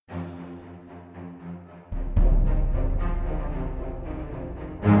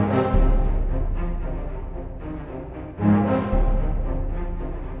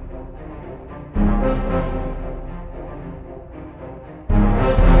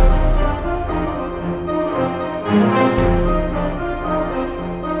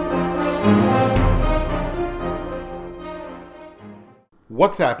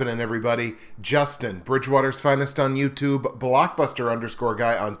What's happening, everybody? Justin, Bridgewater's Finest on YouTube,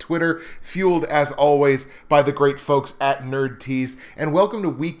 Blockbuster_guy on Twitter, fueled as always by the great folks at NerdTees, and welcome to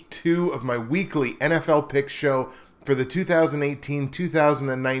week 2 of my weekly NFL pick show for the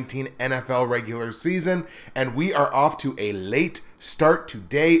 2018-2019 NFL regular season, and we are off to a late start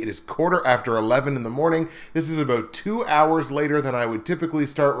today. It is 11:15 in the morning. This is about 2 hours later than I would typically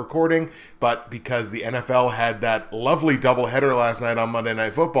start recording, but because the NFL had that lovely doubleheader last night on Monday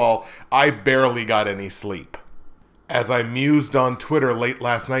Night Football, I barely got any sleep. As I mused on Twitter late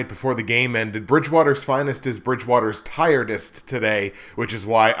last night before the game ended, Bridgewater's Finest is Bridgewater's tiredest today, which is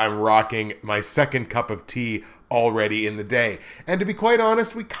why I'm rocking my second cup of tea already in the day. And to be quite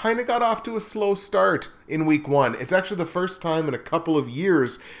honest, we kind of got off to a slow start in week 1. It's actually the first time in a couple of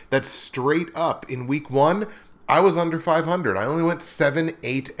years that straight up in week 1, I was under 500. I only went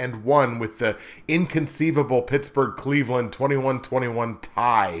 7-8-1 with the inconceivable Pittsburgh-Cleveland 21-21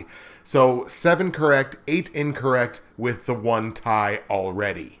 tie. So 7 correct, 8 incorrect with the 1 tie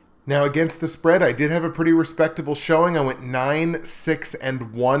already. Now, against the spread, I did have a pretty respectable showing. I went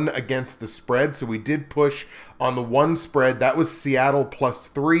 9-6-1 against the spread, so we did push on the 1 spread. That was Seattle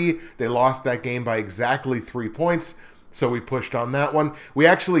 +3. They lost that game by exactly 3 points, so we pushed on that one. We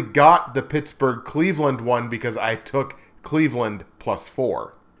actually got the Pittsburgh-Cleveland one because I took Cleveland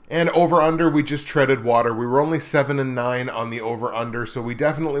 +4. And over-under, we just treaded water. We were only 7-9 on the over-under, so we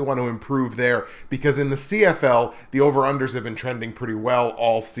definitely want to improve there because in the CFL, the over-unders have been trending pretty well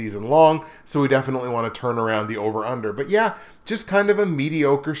all season long, so we definitely want to turn around the over-under. But yeah, just kind of a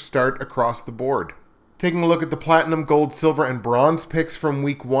mediocre start across the board. Taking a look at the platinum, gold, silver, and bronze picks from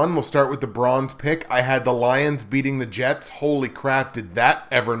week 1, we'll start with the bronze pick. I had the Lions beating the Jets. Holy crap, did that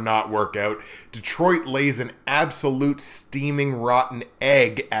ever not work out? Detroit lays an absolute steaming rotten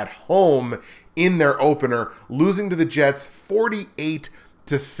egg at home in their opener, losing to the Jets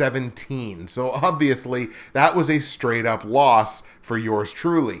 48-17. So obviously, that was a straight up loss for yours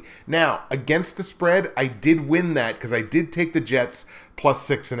truly. Now, against the spread, I did win that because I did take the Jets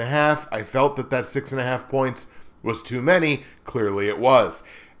 +6.5. I felt that 6.5 points was too many. Clearly it was.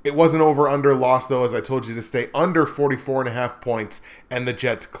 It was an over-under loss, though, as I told you to stay under 44.5 points, and the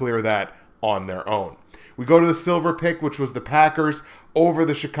Jets clear that on their own. We go to the silver pick, which was the Packers over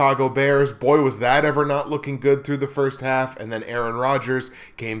the Chicago Bears. Boy, was that ever not looking good through the first half, and then Aaron Rodgers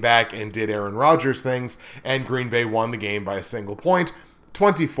came back and did Aaron Rodgers things, and Green Bay won the game by a single point,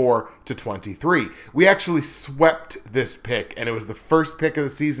 24-23. We actually swept this pick, and it was the first pick of the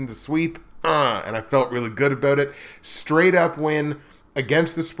season to sweep, and I felt really good about it. Straight up win.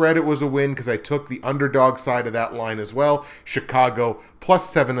 Against the spread, it was a win because I took the underdog side of that line as well. Chicago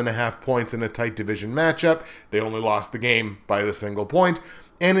 +7.5 points in a tight division matchup. They only lost the game by the single point.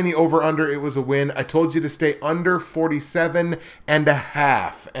 And in the over-under, it was a win. I told you to stay under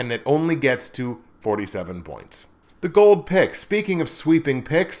 47.5, and it only gets to 47 points. The gold pick. Speaking of sweeping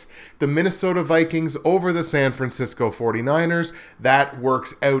picks, the Minnesota Vikings over the San Francisco 49ers. That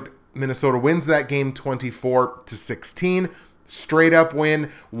works out. Minnesota wins that game 24-16. Straight up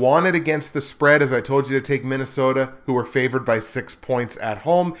win. Won it against the spread, as I told you to take Minnesota, who were favored by 6 points at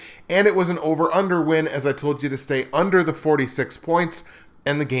home. And it was an over-under win, as I told you to stay under the 46 points,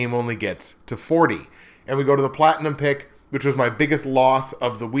 and the game only gets to 40. And we go to the platinum pick, which was my biggest loss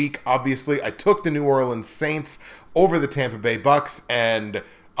of the week. Obviously, I took the New Orleans Saints over the Tampa Bay Bucks, and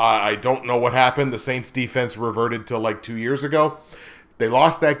I don't know what happened. The Saints defense reverted to like 2 years ago. They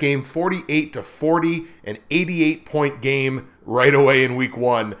lost that game 48-40, an 88-point game right away in week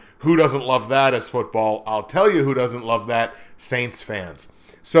 1. Who doesn't love that as football? I'll tell you who doesn't love that, Saints fans.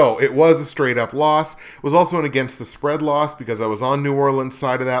 So it was a straight up loss. It was also an against the spread loss because I was on New Orleans'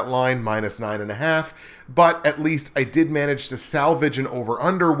 side of that line, -9.5. But at least I did manage to salvage an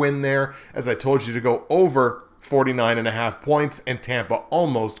over-under win there, as I told you to go over 49.5 points, and Tampa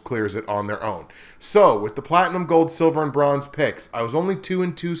almost clears it on their own. So, with the platinum, gold, silver, and bronze picks, I was only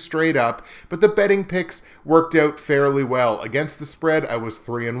 2-2 straight up, but the betting picks worked out fairly well. Against the spread, I was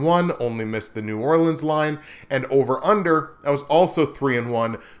 3-1, only missed the New Orleans line, and over-under, I was also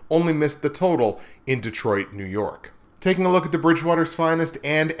 3-1, only missed the total in Detroit, New York. Taking a look at the Bridgewater's Finest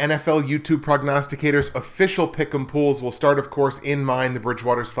and NFL YouTube Prognosticators official pick'em pools, we'll start, of course, in mine, the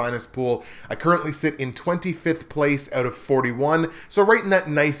Bridgewater's Finest pool. I currently sit in 25th place out of 41, so right in that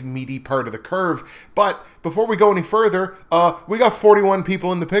nice meaty part of the curve. But before we go any further, we got 41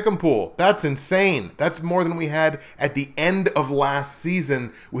 people in the pick'em pool. That's insane. That's more than we had at the end of last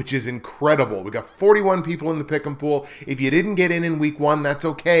season, which is incredible. We got 41 people in the pick'em pool. If you didn't get in week 1, that's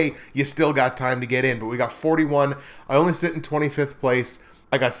okay. You still got time to get in, but we got 41. I only sit in 25th place.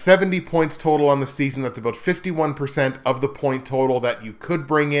 I got 70 points total on the season. That's about 51% of the point total that you could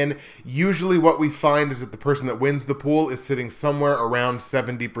bring in. Usually what we find is that the person that wins the pool is sitting somewhere around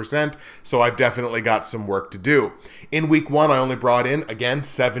 70%, so I've definitely got some work to do. In week 1, I only brought in, again,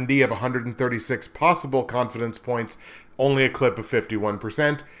 70 of 136 possible confidence points, only a clip of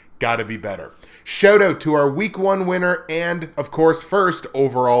 51%. Gotta be better. Shout out to our week 1 winner and, of course, first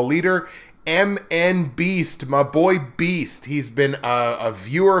overall leader, MN Beast, my boy Beast. He's been a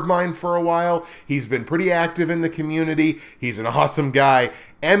viewer of mine for a while. He's been pretty active in the community. He's an awesome guy.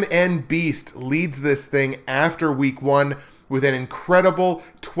 MN Beast leads this thing after week 1 with an incredible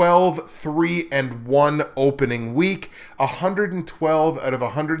 12-3-1 opening week. 112 out of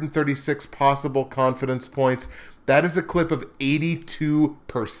 136 possible confidence points. That is a clip of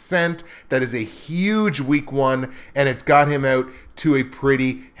 82%. That is a huge week 1, and it's got him out to a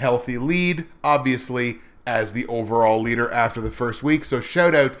pretty healthy lead, obviously, as the overall leader after the first week. So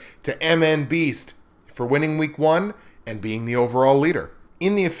shout out to MN Beast for winning week 1 and being the overall leader.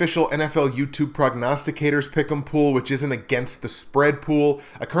 In the official NFL YouTube Prognosticators Pick'em pool, which is an against the spread pool,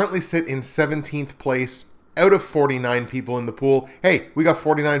 I currently sit in 17th place out of 49 people in the pool. Hey, we got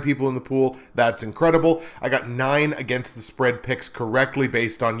 49 people in the pool. That's incredible. I got 9 against the spread picks correctly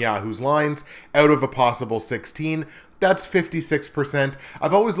based on Yahoo's lines out of a possible 16. That's 56%.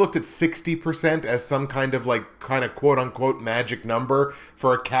 I've always looked at 60% as some kind of quote unquote magic number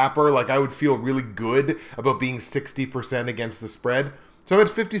for a capper. Like I would feel really good about being 60% against the spread. So I'm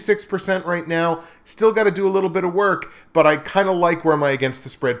at 56% right now. Still got to do a little bit of work, but I kind of like where my against the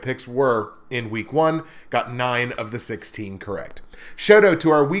spread picks were in week 1. Got 9 of the 16 correct. Shout out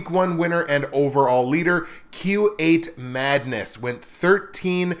to our week 1 winner and overall leader, Q8 Madness. Went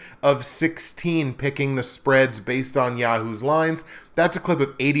 13 of 16 picking the spreads based on Yahoo's lines. That's a clip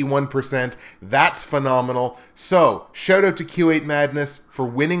of 81%. That's phenomenal. So, shout out to Q8 Madness for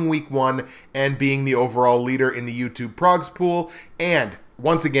winning week 1 and being the overall leader in the YouTube Progs pool. And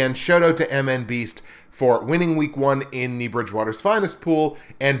once again, shout out to MN Beast for winning week 1 in the Bridgewater's Finest pool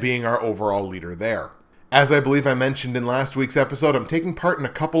and being our overall leader there. As I believe I mentioned in last week's episode, I'm taking part in a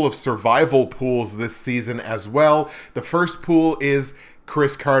couple of survival pools this season as well. The first pool is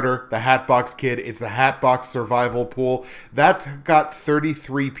Chris Carter, the Hatbox Kid. It's the Hatbox Survival Pool. That's got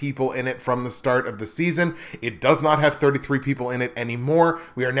 33 people in it from the start of the season. It does not have 33 people in it anymore.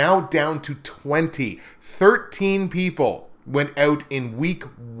 We are now down to 20. 13 people went out in week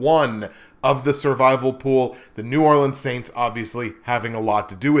 1 of the survival pool. The New Orleans Saints obviously having a lot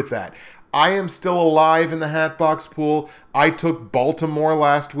to do with that. I am still alive in the Hatbox pool. I took Baltimore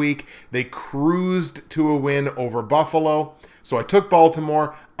last week. They cruised to a win over Buffalo. So I took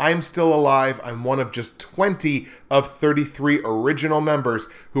Baltimore. I'm still alive. I'm one of just 20 of 33 original members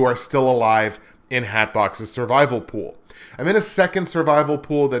who are still alive in Hatbox's survival pool. I'm in a second survival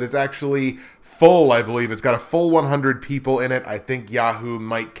pool that is actually full, I believe. It's got a full 100 people in it. I think Yahoo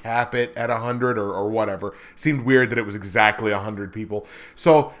might cap it at 100 or whatever. Seemed weird that it was exactly 100 people.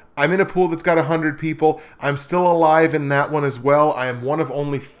 So I'm in a pool that's got 100 people. I'm still alive in that one as well. I am one of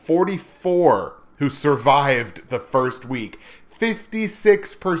only 44 who survived the first week.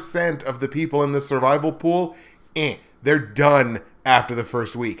 56% of the people in the survival pool, they're done after the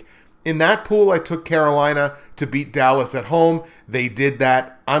first week. In that pool, I took Carolina to beat Dallas at home. They did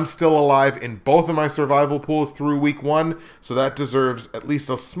that. I'm still alive in both of my survival pools through week 1, so that deserves at least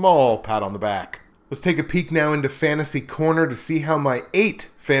a small pat on the back. Let's take a peek now into Fantasy Corner to see how my 8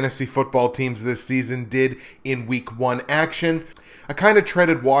 fantasy football teams this season did in week 1 action. I kind of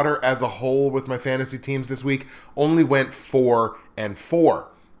treaded water as a whole with my fantasy teams this week, only went 4-4.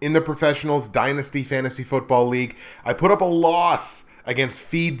 In the Professionals Dynasty Fantasy Football League, I put up a loss against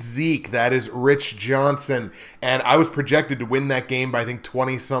Feed Zeke, that is Rich Johnson, and I was projected to win that game by I think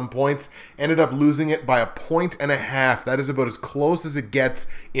 20-some points, ended up losing it by 1.5 points. That is about as close as it gets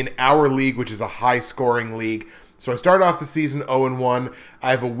in our league, which is a high-scoring league. So I start off the season 0-1. I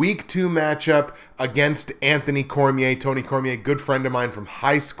have a week 2 matchup against Anthony Cormier, Tony Cormier, good friend of mine from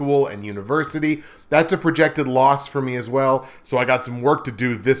high school and university. That's a projected loss for me as well. So I got some work to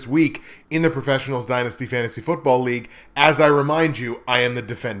do this week in the Professionals Dynasty Fantasy Football League. As I remind you, I am the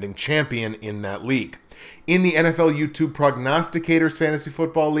defending champion in that league. In the NFL YouTube Prognosticators Fantasy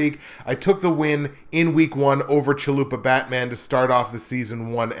Football League, I took the win in Week 1 over Chalupa Batman to start off the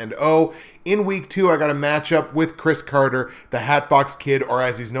season 1-0. In Week 2, I got a matchup with Chris Carter, the Hatbox Kid, or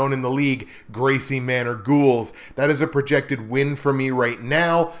as he's known in the league, Gracie Manor Ghouls. That is a projected win for me right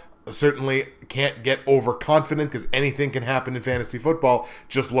now. Certainly can't get overconfident because anything can happen in fantasy football.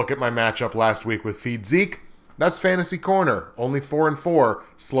 Just look at my matchup last week with Feed Zeke. That's Fantasy Corner. Only 4-4.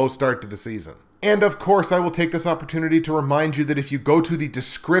 Slow start to the season. And of course, I will take this opportunity to remind you that if you go to the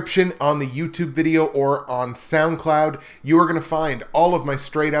description on the YouTube video or on SoundCloud, you are going to find all of my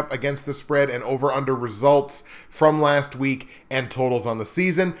straight up against the spread and over under results from last week and totals on the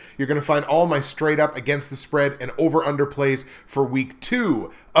season. You're going to find all my straight up against the spread and over under plays for week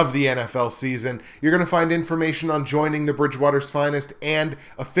 2 of the NFL season. You're going to find information on joining the Bridgewater's Finest and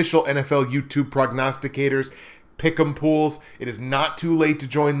official NFL YouTube prognosticators pick'em pools. It is not too late to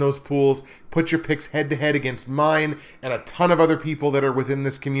join those pools. Put your picks head-to-head against mine and a ton of other people that are within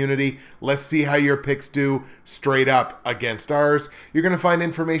this community. Let's see how your picks do straight up against ours. You're going to find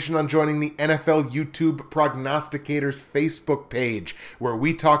information on joining the NFL YouTube Prognosticators Facebook page, where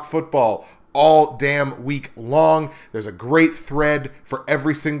we talk football all damn week long. There's a great thread for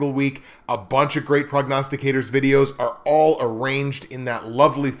every single week. A bunch of great prognosticators videos are all arranged in that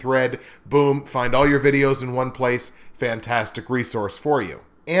lovely thread. Boom, find all your videos in one place. Fantastic resource for you.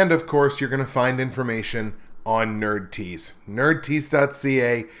 And of course, you're going to find information on NerdTees.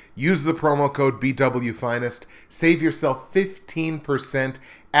 NerdTees.ca. Use the promo code BWFinest. Save yourself 15%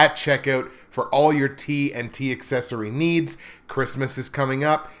 at checkout for all your tea and tea accessory needs. Christmas is coming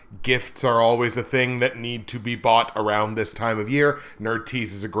up. Gifts are always a thing that need to be bought around this time of year.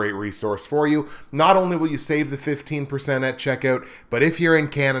 NerdTees is a great resource for you. Not only will you save the 15% at checkout, but if you're in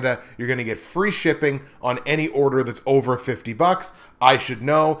Canada, you're going to get free shipping on any order that's over $50. I should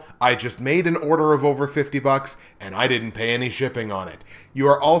know, I just made an order of over $50 and I didn't pay any shipping on it. You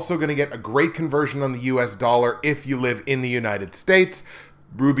are also going to get a great conversion on the US dollar if you live in the United States.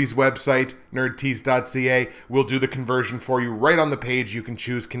 Ruby's website, nerdtees.ca, will do the conversion for you right on the page. You can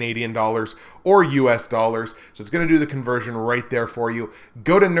choose Canadian dollars or US dollars. So it's going to do the conversion right there for you.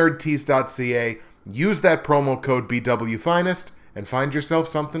 Go to nerdtees.ca, use that promo code BWFinest, and find yourself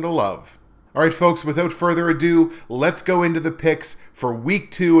something to love. All right, folks, without further ado, let's go into the picks for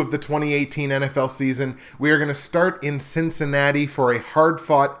week 2 of the 2018 NFL season. We are going to start in Cincinnati for a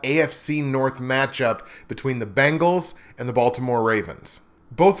hard-fought AFC North matchup between the Bengals and the Baltimore Ravens.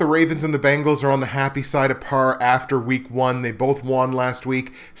 Both the Ravens and the Bengals are on the happy side of par after week 1. They both won last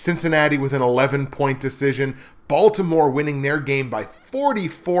week. Cincinnati with an 11-point decision. Baltimore winning their game by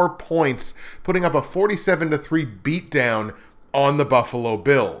 44 points, putting up a 47-3 beatdown on the Buffalo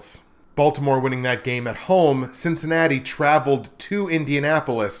Bills. Baltimore winning that game at home. Cincinnati traveled to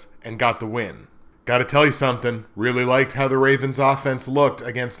Indianapolis and got the win. Gotta tell you something, really liked how the Ravens offense looked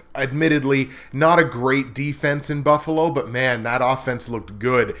against, admittedly, not a great defense in Buffalo, but man, that offense looked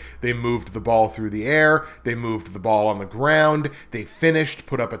good. They moved the ball through the air, they moved the ball on the ground, they finished,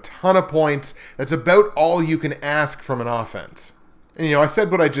 put up a ton of points. That's about all you can ask from an offense. And, I said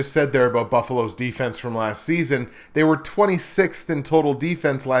what I just said there about Buffalo's defense from last season. They were 26th in total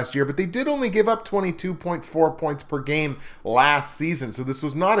defense last year, but they did only give up 22.4 points per game last season. So this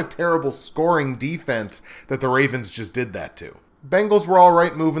was not a terrible scoring defense that the Ravens just did that to. Bengals were all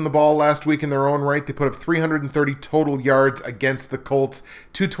right moving the ball last week in their own right. They put up 330 total yards against the Colts,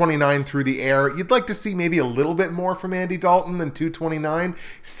 229 through the air. You'd like to see maybe a little bit more from Andy Dalton than 229.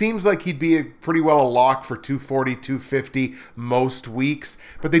 Seems like he'd be pretty well a lock for 240, 250 most weeks.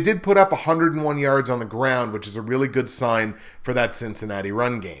 But they did put up 101 yards on the ground, which is a really good sign for that Cincinnati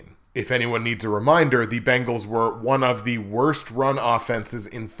run game. If anyone needs a reminder, the Bengals were one of the worst run offenses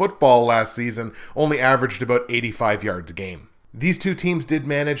in football last season, only averaged about 85 yards a game. These two teams did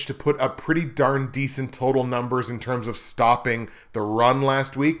manage to put up pretty darn decent total numbers in terms of stopping the run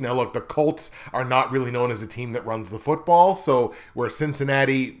last week. Now, look, the Colts are not really known as a team that runs the football, so where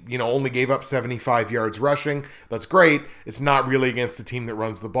Cincinnati, only gave up 75 yards rushing, that's great. It's not really against a team that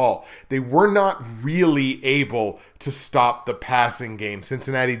runs the ball. They were not really able to stop the passing game.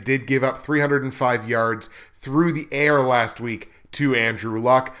 Cincinnati did give up 305 yards through the air last week to Andrew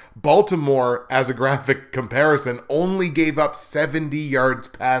Luck. Baltimore, as a graphic comparison, only gave up 70 yards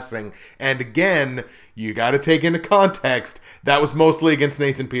passing. And again, you got to take into context, that was mostly against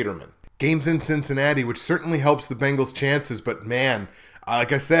Nathan Peterman. Games in Cincinnati, which certainly helps the Bengals' chances, but man,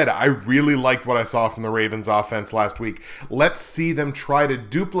 like I said, I really liked what I saw from the Ravens offense last week. Let's see them try to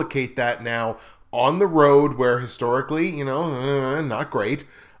duplicate that now on the road, where historically, not great.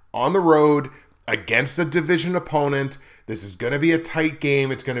 On the road, against a division opponent. This is going to be a tight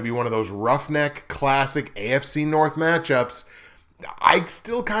game. It's going to be one of those roughneck, classic AFC North matchups. I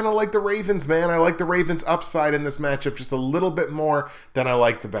still kind of like the Ravens, man. I like the Ravens' upside in this matchup just a little bit more than I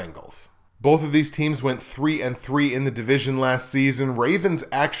like the Bengals. Both of these teams went 3-3 in the division last season. Ravens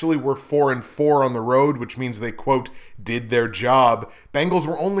actually were 4-4 on the road, which means they, quote, did their job. Bengals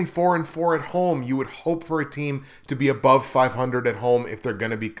were only 4-4 at home. You would hope for a team to be above 500 at home if they're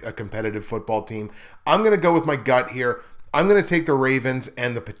going to be a competitive football team. I'm going to go with my gut here. I'm going to take the Ravens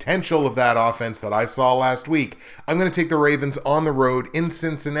and the potential of that offense that I saw last week. I'm going to take the Ravens on the road in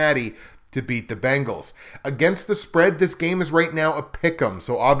Cincinnati to beat the Bengals. Against the spread, this game is right now a pick'em.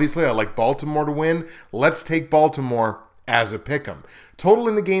 So obviously I like Baltimore to win. Let's take Baltimore as a pick'em. Total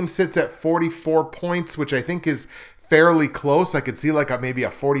in the game sits at 44 points, which I think is fairly close. I could see like maybe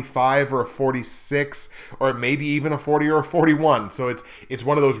a 45 or a 46 or maybe even a 40 or a 41. So it's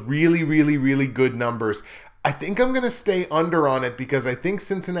one of those really, really, really good numbers. I think I'm going to stay under on it because I think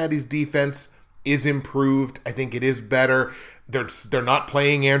Cincinnati's defense is improved. I think it is better. They're not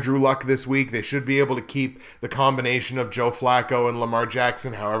playing Andrew Luck this week. They should be able to keep the combination of Joe Flacco and Lamar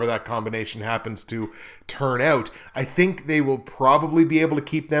Jackson, however that combination happens to turn out. I think they will probably be able to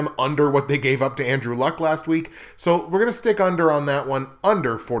keep them under what they gave up to Andrew Luck last week. So we're going to stick under on that one,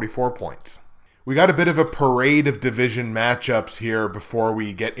 under 44 points. We got a bit of a parade of division matchups here before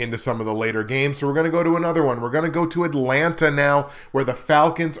we get into some of the later games. So we're going to go to another one. We're going to go to Atlanta now, where the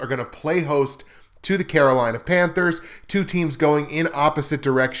Falcons are going to play host to the Carolina Panthers, two teams going in opposite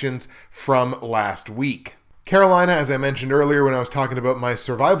directions from last week. Carolina, as I mentioned earlier when I was talking about my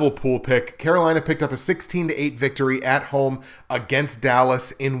survival pool pick, Carolina picked up a 16-8 victory at home against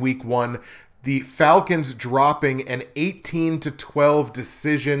Dallas in week 1. The Falcons dropping an 18-12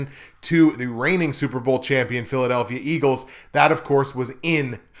 decision to the reigning Super Bowl champion Philadelphia Eagles. That, of course, was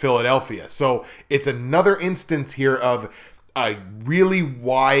in Philadelphia. So it's another instance here of a really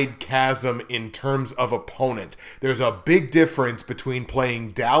wide chasm in terms of opponent. There's a big difference between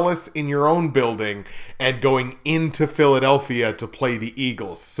playing Dallas in your own building and going into Philadelphia to play the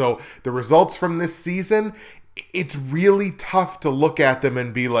Eagles. So the results from this season, it's really tough to look at them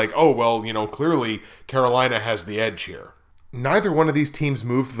and be like, oh, well, clearly Carolina has the edge here. Neither one of these teams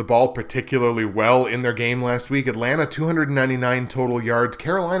moved the ball particularly well in their game last week. Atlanta, 299 total yards.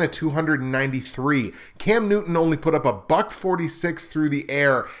 Carolina, 293. Cam Newton only put up a $146 through the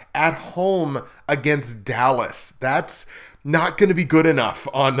air at home against Dallas. That's not going to be good enough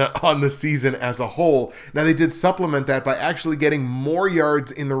on the season as a whole. Now, they did supplement that by actually getting more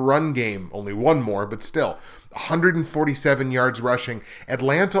yards in the run game. Only one more, but still. 147 yards rushing.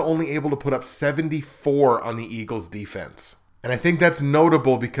 Atlanta only able to put up 74 on the Eagles' defense. And I think that's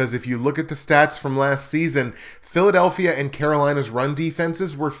notable because if you look at the stats from last season, Philadelphia and Carolina's run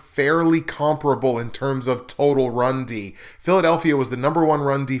defenses were fairly comparable in terms of total run D. Philadelphia was the number 1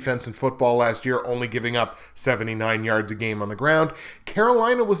 run defense in football last year, only giving up 79 yards a game on the ground.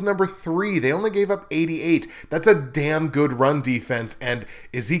 Carolina was number 3. They only gave up 88. That's a damn good run defense, and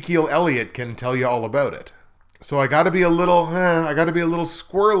Ezekiel Elliott can tell you all about it. So I got to be a little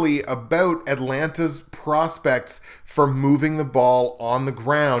squirrely about Atlanta's prospects for moving the ball on the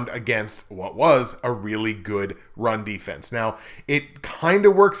ground against what was a really good run defense. Now, it kind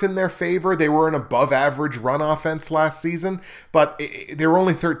of works in their favor. They were an above average run offense last season, but they were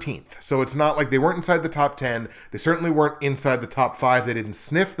only 13th. So it's not like they weren't inside the top 10. They certainly weren't inside the top 5. They didn't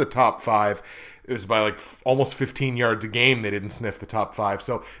sniff the top 5. It was by almost 15 yards a game they didn't sniff the top 5.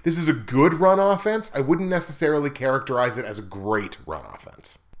 So this is a good run offense. I wouldn't necessarily characterize it as a great run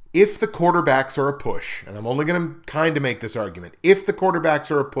offense. If the quarterbacks are a push, and I'm only going to kind of make this argument, if the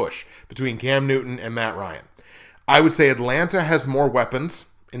quarterbacks are a push between Cam Newton and Matt Ryan, I would say Atlanta has more weapons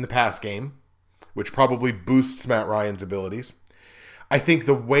in the pass game, which probably boosts Matt Ryan's abilities. I think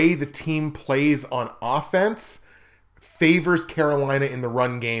the way the team plays on offense favors Carolina in the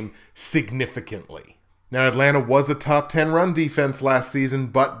run game significantly. Now, Atlanta was a top 10 run defense last season,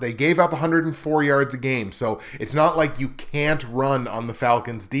 but they gave up 104 yards a game, so it's not like you can't run on the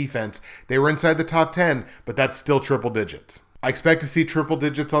Falcons' defense. They were inside the top 10, but that's still triple digits. I expect to see triple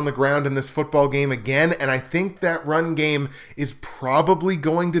digits on the ground in this football game again, and I think that run game is probably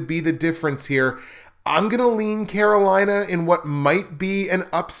going to be the difference here. I'm going to lean Carolina in what might be an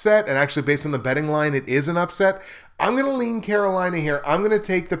upset, and actually based on the betting line, it is an upset. I'm going to lean Carolina here. I'm going to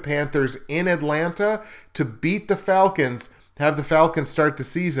take the Panthers in Atlanta to beat the Falcons, have the Falcons start the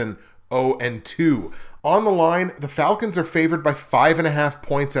season 0-2. On the line, the Falcons are favored by 5.5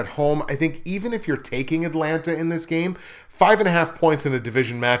 points at home. I think even if you're taking Atlanta in this game, 5.5 points in a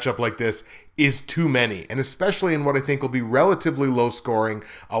division matchup like this is too many, and especially in what I think will be relatively low scoring,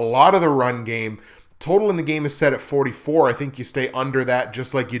 a lot of the run game. Total in the game is set at 44. I think you stay under that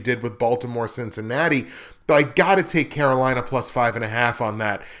just like you did with Baltimore, Cincinnati. But I got to take Carolina plus 5.5 on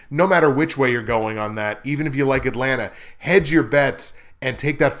that. No matter which way you're going on that, even if you like Atlanta, hedge your bets and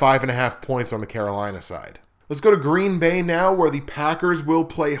take that 5.5 points on the Carolina side. Let's go to Green Bay now, where the Packers will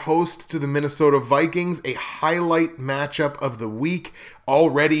play host to the Minnesota Vikings, a highlight matchup of the week.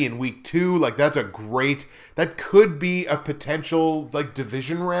 already in week 2. Like, that could be a potential, like,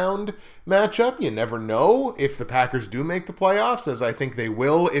 division round matchup. You never know if the Packers do make the playoffs, as I think they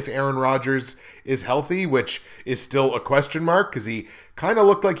will if Aaron Rodgers is healthy, which is still a question mark because he kind of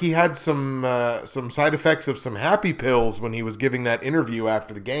looked like he had some side effects of some happy pills when he was giving that interview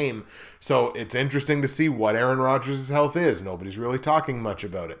after the game. So it's interesting to see what Aaron Rodgers' health is. Nobody's really talking much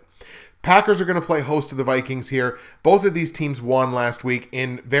about it. Packers are going to play host to the Vikings here. Both of these teams won last week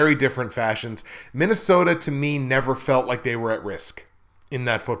in very different fashions. Minnesota, to me, never felt like they were at risk in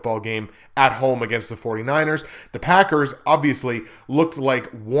that football game at home against the 49ers. The Packers, obviously, looked like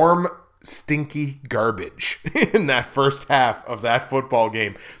warm, stinky garbage in that first half of that football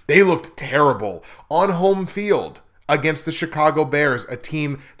game. They looked terrible on home field against the Chicago Bears, a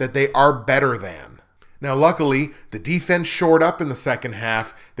team that they are better than. Now, luckily, the defense shored up in the second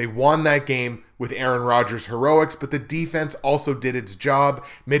half. They won that game with Aaron Rodgers' heroics, but the defense also did its job.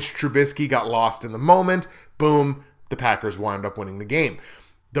 Mitch Trubisky got lost in the moment. Boom, the Packers wound up winning the game.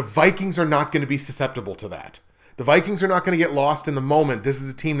 The Vikings are not going to be susceptible to that. The Vikings are not going to get lost in the moment. This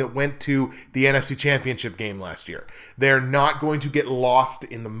is a team that went to the NFC Championship game last year. They're not going to get lost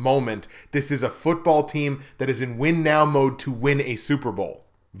in the moment. This is a football team that is in win-now mode to win a Super Bowl.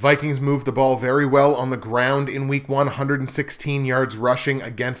 Vikings moved the ball very well on the ground in week 1, 116 yards rushing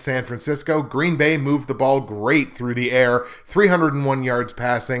against San Francisco. Green Bay moved the ball great through the air, 301 yards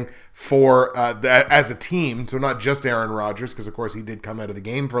passing for as a team, so not just Aaron Rodgers, because of course he did come out of the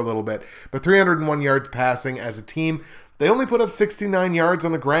game for a little bit, but 301 yards passing as a team. They only put up 69 yards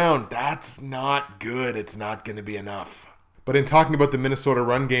on the ground. That's not good. It's not going to be enough. But in talking about the Minnesota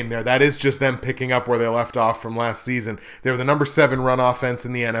run game there, that is just them picking up where they left off from last season. They were the number 7 run offense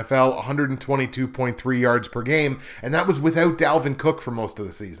in the NFL, 122.3 yards per game, and that was without Dalvin Cook for most of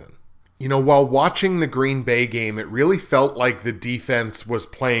the season. You know, while watching the Green Bay game, it really felt like the defense was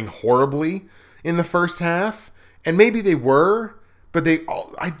playing horribly in the first half, and maybe they were, but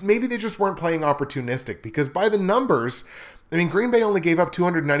maybe they just weren't playing opportunistic, because by the numbers, I mean, Green Bay only gave up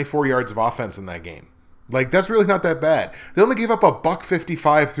 294 yards of offense in that game. Like, that's really not that bad. They only gave up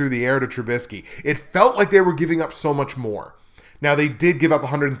 $155 through the air to Trubisky. It felt like they were giving up so much more. Now, they did give up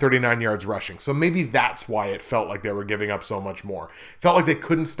 139 yards rushing, so maybe that's why it felt like they were giving up so much more. It felt like they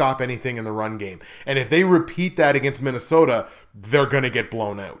couldn't stop anything in the run game. And if they repeat that against Minnesota, they're going to get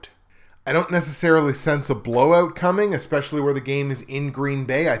blown out. I don't necessarily sense a blowout coming, especially where the game is in Green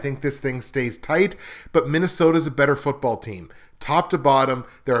Bay. I think this thing stays tight, but Minnesota's a better football team. Top to bottom,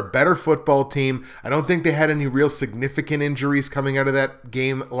 they're a better football team. I don't think they had any real significant injuries coming out of that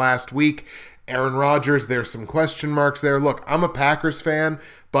game last week. Aaron Rodgers, there's some question marks there. Look, I'm a Packers fan,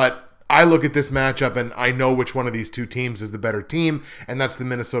 but I look at this matchup and I know which one of these two teams is the better team, and that's the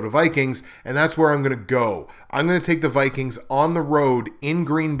Minnesota Vikings, and that's where I'm going to go. I'm going to take the Vikings on the road in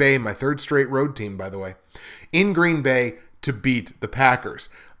Green Bay, my third straight road team, by the way, in Green Bay to beat the Packers.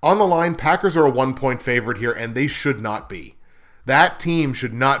 On the line, Packers are a 1-point favorite here, and they should not be. That team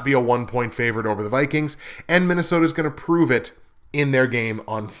should not be a 1-point favorite over the Vikings, and Minnesota's going to prove it in their game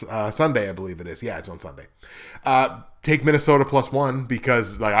on Sunday, I believe it is. Yeah, it's on Sunday. Take Minnesota +1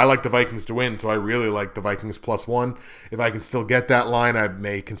 because I like the Vikings to win, so I really like the Vikings +1. If I can still get that line, I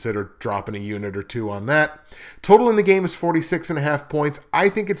may consider dropping a unit or two on that. Total in the game is 46.5 points. I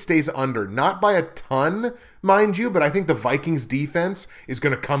think it stays under. Not by a ton, mind you, but I think the Vikings defense is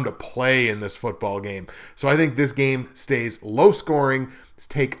going to come to play in this football game. So I think this game stays low scoring. Let's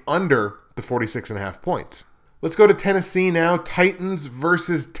take under the 46.5 points. Let's go to Tennessee now. Titans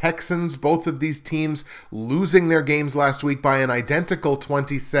versus Texans. Both of these teams losing their games last week by an identical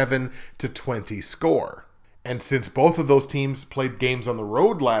 27-20 score. And since both of those teams played games on the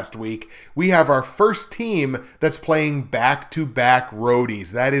road last week, we have our first team that's playing back-to-back roadies.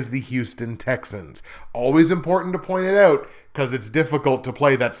 That is the Houston Texans. Always important to point it out because it's difficult to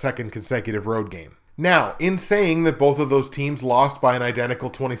play that second consecutive road game. Now, in saying that both of those teams lost by an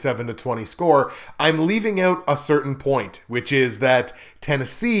identical 27-20 score, I'm leaving out a certain point, which is that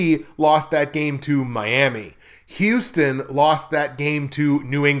Tennessee lost that game to Miami. Houston lost that game to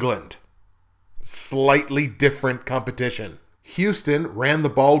New England. Slightly different competition. Houston ran the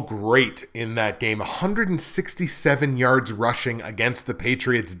ball great in that game. 167 yards rushing against the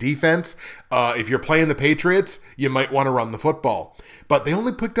Patriots defense. If you're playing the Patriots, you might want to run the football. But they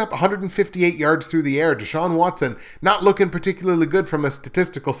only picked up 158 yards through the air. Deshaun Watson not looking particularly good from a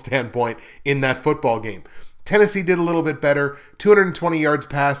statistical standpoint in that football game. Tennessee did a little bit better, 220 yards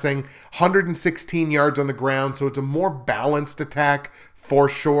passing, 116 yards on the ground, so it's a more balanced attack for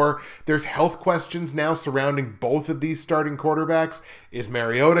sure. There's health questions now surrounding both of these starting quarterbacks. Is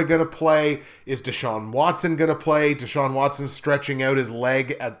Mariota going to play? Is Deshaun Watson going to play? Deshaun Watson stretching out his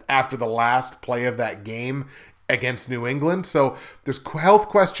leg after the last play of that game against New England. So there's health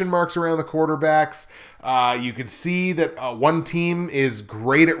question marks around the quarterbacks. You can see that one team is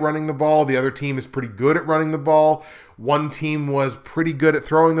great at running the ball. The other team is pretty good at running the ball. One team was pretty good at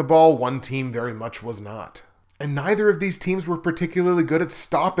throwing the ball. One team very much was not. And neither of these teams were particularly good at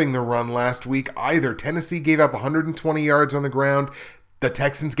stopping the run last week either. Tennessee gave up 120 yards on the ground. The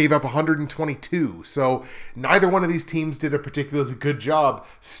Texans gave up 122. So neither one of these teams did a particularly good job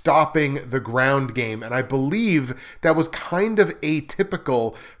stopping the ground game. And I believe that was kind of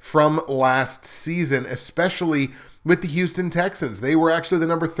atypical from last season, especially with the Houston Texans. They were actually the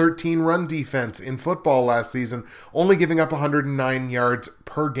number 13 run defense in football last season, only giving up 109 yards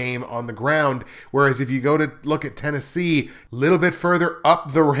per game on the ground. Whereas if you go to look at Tennessee, a little bit further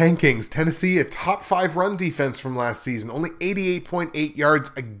up the rankings, Tennessee, a top 5 run defense from last season, only 88.8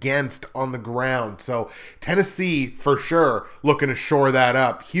 yards against on the ground. So Tennessee, for sure, looking to shore that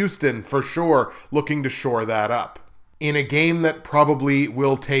up. Houston, for sure, looking to shore that up. In a game that probably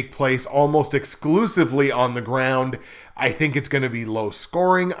will take place almost exclusively on the ground, I think it's going to be low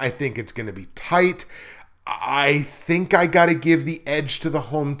scoring. I think it's going to be tight. I think I got to give the edge to the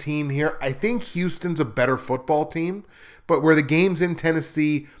home team here. I think Houston's a better football team, but where the game's in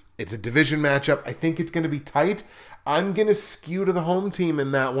Tennessee, it's a division matchup. I think it's going to be tight. I'm going to skew to the home team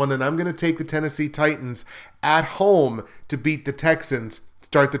in that one, and I'm going to take the Tennessee Titans at home to beat the Texans,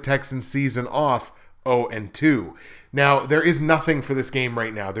 start the Texans season off 0-2. Now, there is nothing for this game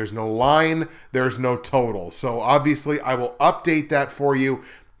right now. There's no line. There's no total. So, obviously, I will update that for you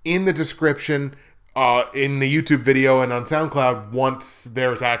in the description, in the YouTube video, and on SoundCloud once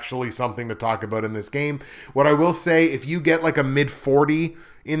there's actually something to talk about in this game. What I will say, if you get like a mid-40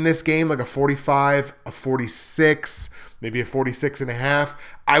 in this game, like a 45, a 46, maybe a 46.5,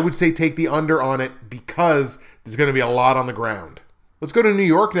 I would say take the under on it because there's going to be a lot on the ground. Let's go to New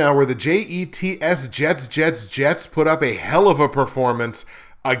York now, where the Jets put up a hell of a performance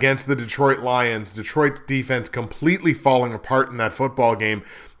against the Detroit Lions. Detroit's defense completely falling apart in that football game,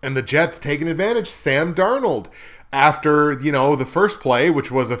 and the Jets taking advantage. Sam Darnold, after, the first play,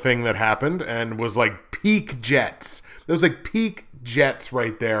 which was a thing that happened and was like peak Jets. It was like peak Jets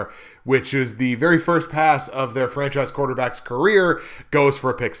right there, which is the very first pass of their franchise quarterback's career, goes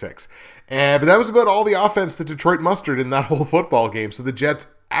for a pick six. But that was about all the offense that Detroit mustered in that whole football game. So the Jets,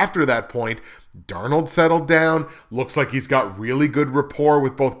 after that point, Darnold settled down. Looks like he's got really good rapport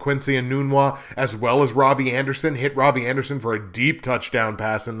with both Quincy and Enunwa, as well as Robbie Anderson. Hit Robbie Anderson for a deep touchdown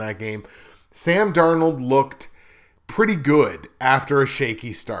pass in that game. Sam Darnold looked pretty good after a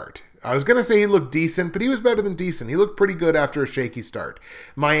shaky start. I was going to say he looked decent, but he was better than decent. He looked pretty good after a shaky start.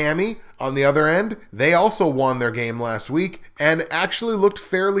 Miami, on the other end, they also won their game last week and actually looked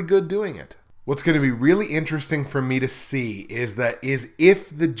fairly good doing it. What's going to be really interesting for me to see is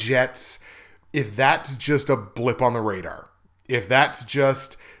if the Jets, if that's just a blip on the radar, if that's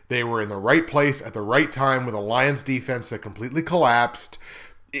just they were in the right place at the right time with a Lions defense that completely collapsed,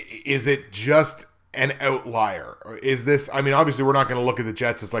 is it just an outlier? Is this, obviously we're not going to look at the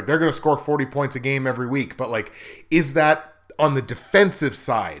Jets. It's like they're going to score 40 points a game every week, but like, is that on the defensive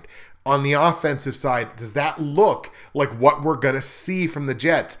side? On the offensive side, does that look like what we're going to see from the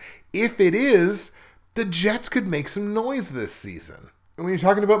Jets? If it is, the Jets could make some noise this season. And when you're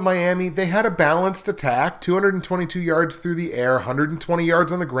talking about Miami, they had a balanced attack, 222 yards through the air, 120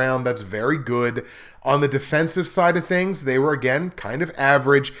 yards on the ground. That's very good. On the defensive side of things, they were, again, kind of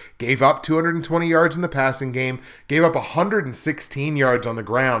average, gave up 220 yards in the passing game, gave up 116 yards on the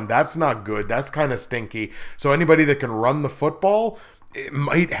ground. That's not good. That's kind of stinky. So anybody that can run the football, it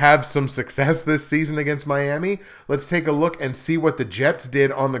might have some success this season against Miami. Let's take a look and see what the Jets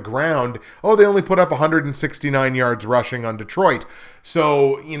did on the ground. Oh, they only put up 169 yards rushing on Detroit.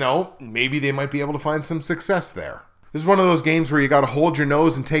 So, maybe they might be able to find some success there. This is one of those games where you got to hold your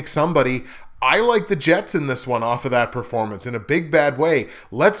nose and take somebody. I like the Jets in this one off of that performance in a big bad way.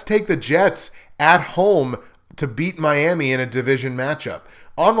 Let's take the Jets at home to beat Miami in a division matchup.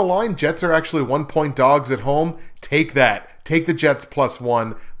 On the line, Jets are actually 1-point dogs at home. Take that. Take the Jets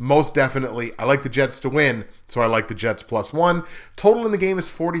 +1. Most definitely. I like the Jets to win, so I like the Jets +1. Total in the game is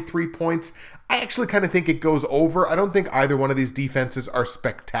 43 points. I actually kind of think it goes over. I don't think either one of these defenses are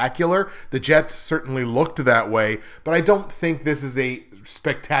spectacular. The Jets certainly looked that way, but I don't think this is a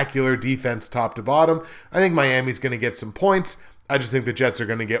spectacular defense top to bottom. I think Miami's going to get some points. I just think the Jets are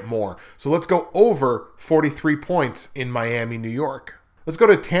going to get more. So let's go over 43 points in Miami, New York. Let's go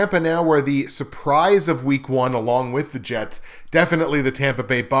to Tampa now, where the surprise of week 1, along with the Jets, definitely the Tampa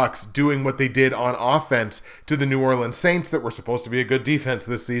Bay Bucks doing what they did on offense to the New Orleans Saints that were supposed to be a good defense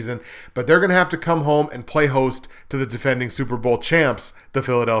this season, but they're going to have to come home and play host to the defending Super Bowl champs, the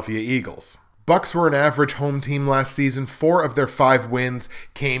Philadelphia Eagles. Bucks were an average home team last season. 4 of their 5 wins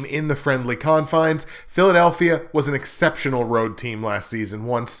came in the friendly confines. Philadelphia was an exceptional road team last season,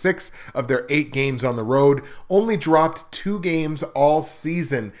 won 6 of their 8 games on the road, only dropped 2 games all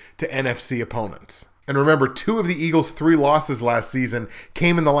season to NFC opponents. And remember, 2 of the Eagles' 3 losses last season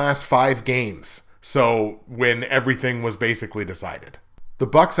came in the last 5 games, so when everything was basically decided. The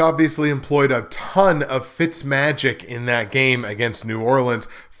Bucks obviously employed a ton of Fitzmagic in that game against New Orleans.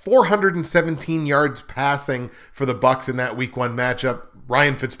 417 yards passing for the Bucks in that week 1 matchup.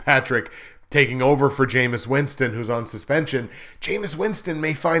 Ryan Fitzpatrick taking over for Jameis Winston, who's on suspension. Jameis Winston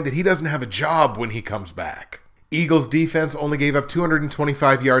may find that he doesn't have a job when he comes back. Eagles defense only gave up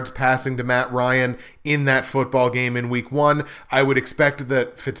 225 yards passing to Matt Ryan in that football game in week 1. I would expect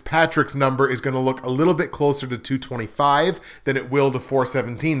that Fitzpatrick's number is going to look a little bit closer to 225 than it will to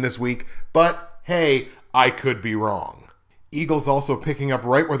 417 this week, but hey, I could be wrong. Eagles also picking up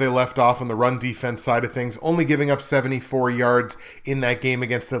right where they left off on the run defense side of things, only giving up 74 yards in that game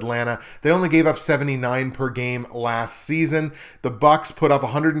against Atlanta. They only gave up 79 per game last season. The Bucks put up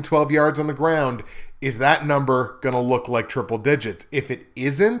 112 yards on the ground. Is that number going to look like triple digits? If it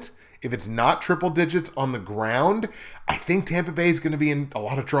isn't, if it's not triple digits on the ground, I think Tampa Bay is going to be in a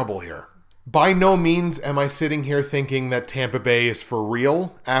lot of trouble here. By no means am I sitting here thinking that Tampa Bay is for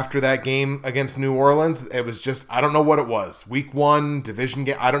real after that game against New Orleans. It was just, I don't know what it was. Week 1, division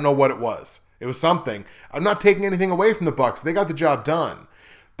game, I don't know what it was. It was something. I'm not taking anything away from the Bucks. They got the job done.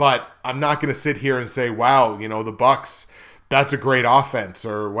 But I'm not going to sit here and say, wow, the Bucks, that's a great offense.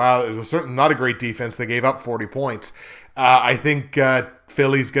 Or, wow, it was certainly not a great defense. They gave up 40 points. I think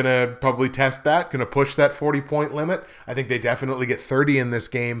Philly's going to probably test that, going to push that 40-point limit. I think they definitely get 30 in this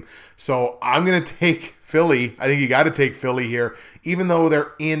game. So I'm going to take Philly. I think you got to take Philly here. Even though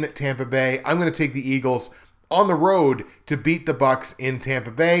they're in Tampa Bay, I'm going to take the Eagles on the road to beat the Bucks in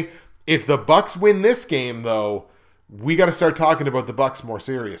Tampa Bay. If the Bucks win this game, though, we got to start talking about the Bucks more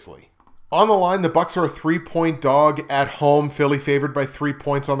seriously. On the line, the Bucks are a 3-point dog at home. Philly favored by 3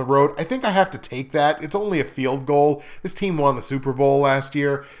 points on the road. I think I have to take that. It's only a field goal. This team won the Super Bowl last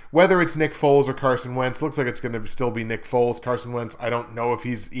year. Whether it's Nick Foles or Carson Wentz, looks like it's going to still be Nick Foles. Carson Wentz, I don't know if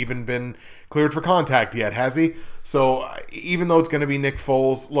he's even been cleared for contact yet, has he? So even though it's going to be Nick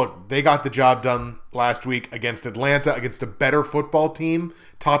Foles, look, they got the job done last week against Atlanta, against a better football team,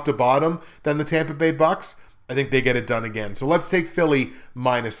 top to bottom, than the Tampa Bay Bucks. I think they get it done again. So let's take Philly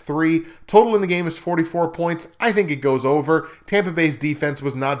 -3. Total in the game is 44 points. I think it goes over. Tampa Bay's defense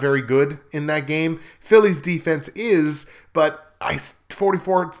was not very good in that game. Philly's defense is, but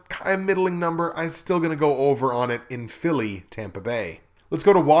 44, it's kind of middling number. I'm still going to go over on it in Philly, Tampa Bay. Let's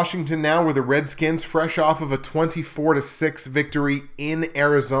go to Washington now, where the Redskins, fresh off of a 24-6 victory in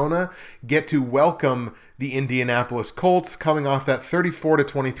Arizona, get to welcome the Indianapolis Colts, coming off that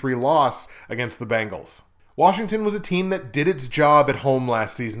 34-23 loss against the Bengals. Washington was a team that did its job at home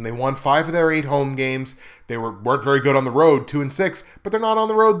last season. They won 5 of their 8 home games. They weren't very good on the road, 2-6, but they're not on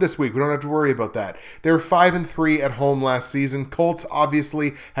the road this week. We don't have to worry about that. They were 5-3 at home last season. Colts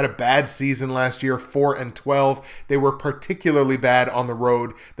obviously had a bad season last year, 4-12. They were particularly bad on the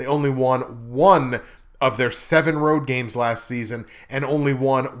road. They only won 1 of their 7 road games last season and only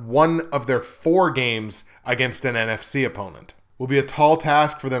won 1 of their 4 games against an NFC opponent. Will be a tall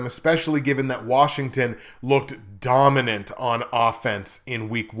task for them, especially given that Washington looked dominant on offense in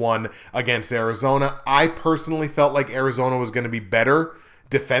week 1 against Arizona. I personally felt like Arizona was going to be better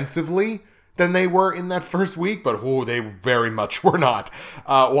defensively than they were in that first week, but they very much were not.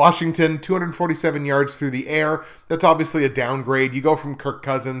 Washington, 247 yards through the air. That's obviously a downgrade. You go from Kirk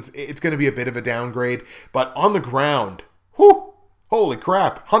Cousins, it's going to be a bit of a downgrade, but on the ground, holy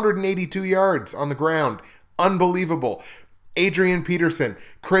crap, 182 yards on the ground. Unbelievable. Adrian Peterson,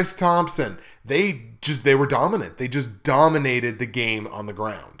 Chris Thompson, they were dominant. They just dominated the game on the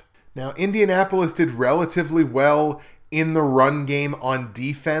ground. Now, Indianapolis did relatively well in the run game on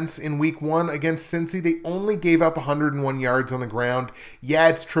defense in week 1 against Cincy. They only gave up 101 yards on the ground. Yeah,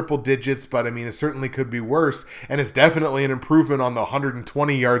 it's triple digits, but I mean, it certainly could be worse. And it's definitely an improvement on the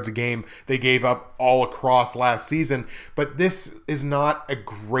 120 yards a game they gave up all across last season. But this is not a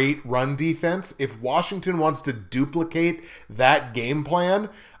great run defense. If Washington wants to duplicate that game plan,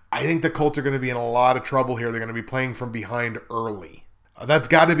 I think the Colts are going to be in a lot of trouble here. They're going to be playing from behind early. That's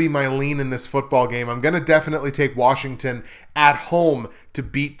got to be my lean in this football game. I'm going to definitely take Washington at home to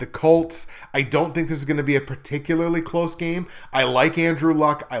beat the Colts. I don't think this is going to be a particularly close game. I like Andrew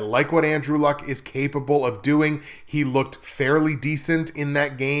Luck. I like what Andrew Luck is capable of doing. He looked fairly decent in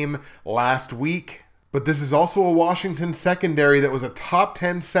that game last week. But this is also a Washington secondary that was a top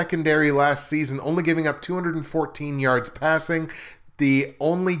 10 secondary last season, only giving up 214 yards passing. They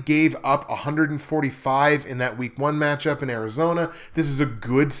only gave up 145 in that week 1 matchup in Arizona. This is a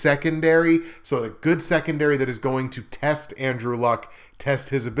good secondary, so a good secondary that is going to test Andrew Luck, test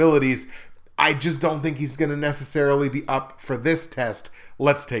his abilities. I just don't think he's going to necessarily be up for this test.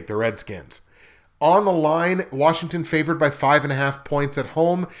 Let's take the Redskins. On the line, Washington favored by 5.5 points at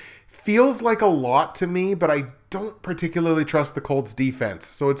home. Feels like a lot to me, but I don't particularly trust the Colts defense.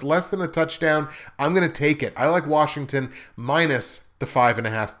 So it's less than a touchdown. I'm going to take it. I like Washington minus the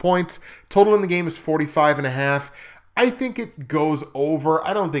 5.5 points. Total in the game is 45.5. I think it goes over.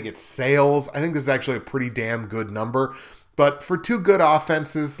 I don't think it sails. I think this is actually a pretty damn good number. But for two good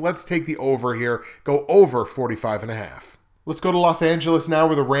offenses, let's take the over here. Go over 45.5. Let's go to Los Angeles now,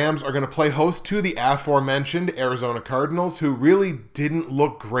 where the Rams are going to play host to the aforementioned Arizona Cardinals, who really didn't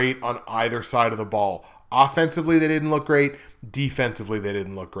look great on either side of the ball. Offensively, they didn't look great. Defensively, they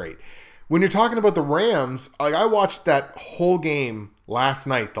didn't look great. When you're talking about the Rams, like I watched that whole game last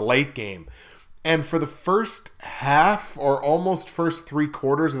night, the late game, and for the first half or almost first 3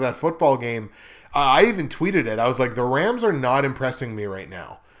 quarters of that football game, I even tweeted it. I was like, the Rams are not impressing me right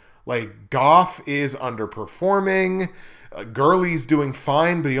now. Like, Goff is underperforming. Gurley's doing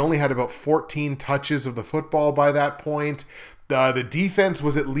fine, but he only had about 14 touches of the football by that point. The defense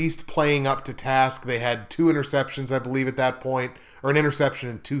was at least playing up to task. They had 2 interceptions, I believe, at that point, or an interception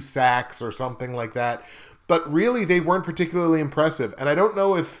and 2 sacks or something like that. But really, they weren't particularly impressive. And I don't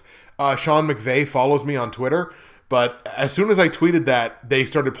know if Sean McVay follows me on Twitter, but as soon as I tweeted that, they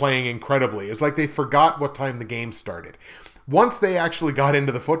started playing incredibly. It's like they forgot what time the game started. Once they actually got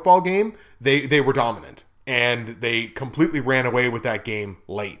into the football game, they were dominant. And they completely ran away with that game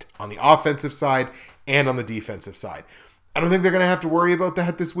late on the offensive side and on the defensive side. I don't think they're going to have to worry about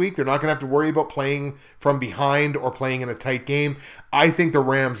that this week. They're not going to have to worry about playing from behind or playing in a tight game. I think the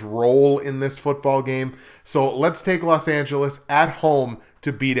Rams roll in this football game. So let's take Los Angeles at home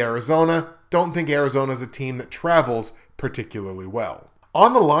to beat Arizona. Don't think Arizona is a team that travels particularly well.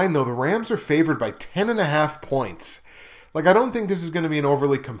 On the line, though, the Rams are favored by 10.5 points. Like, I don't think this is going to be an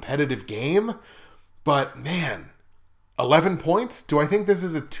overly competitive game, but man, 11 points? Do I think this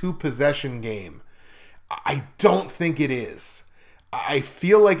is a 2-possession game? I don't think it is. I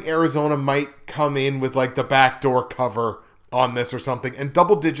feel like Arizona might come in with like the backdoor cover on this or something, and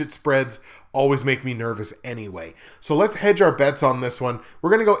double-digit spreads always make me nervous anyway. So let's hedge our bets on this one. We're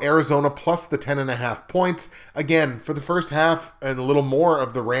going to go Arizona plus the 10.5 points. Again, for the first half and a little more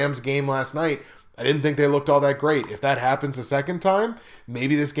of the Rams game last night, I didn't think they looked all that great. If that happens a second time,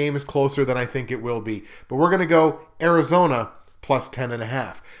 maybe this game is closer than I think it will be. But we're going to go Arizona plus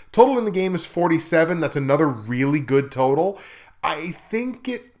 10.5. Total in the game is 47. That's another really good total. I think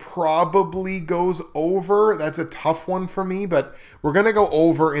it probably goes over. That's a tough one for me, but we're going to go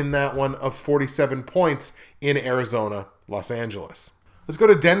over in that one of 47 points in Arizona, Los Angeles. Let's go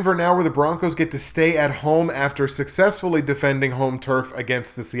to Denver now, where the Broncos get to stay at home after successfully defending home turf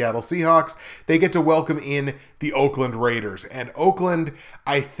against the Seattle Seahawks. They get to welcome in the Oakland Raiders. And Oakland,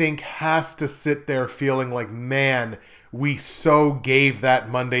 I think, has to sit there feeling like, man, we so gave that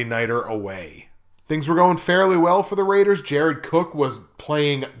Monday Nighter away. Things were going fairly well for the Raiders. Jared Cook was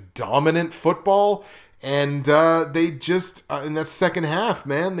playing dominant football. And they just, in that second half,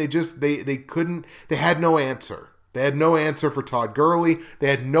 man, they couldn't, they had no answer. They had no answer for Todd Gurley. They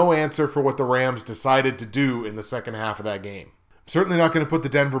had no answer for what the Rams decided to do in the second half of that game. Certainly not going to put the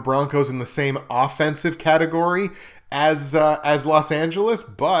Denver Broncos in the same offensive category as Los Angeles,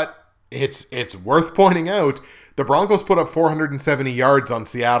 but it's worth pointing out the Broncos put up 470 yards on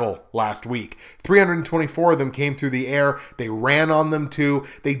Seattle last week. 324 of them came through the air. They ran on them too.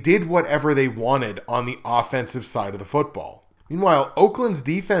 They did whatever they wanted on the offensive side of the football. Meanwhile, Oakland's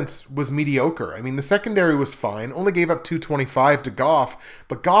defense was mediocre. I mean, the secondary was fine, only gave up 225 to Goff,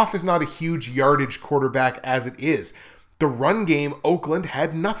 but Goff is not a huge yardage quarterback as it is. The run game, Oakland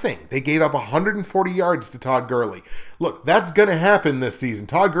had nothing. They gave up 140 yards to Todd Gurley. Look, that's going to happen this season.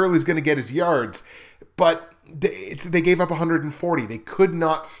 Todd Gurley's going to get his yards, but they gave up 140. They could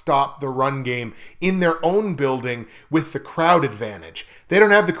not stop the run game in their own building with the crowd advantage. They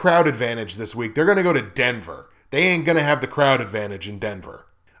don't have the crowd advantage this week. They're going to go to Denver. They ain't going to have the crowd advantage in Denver.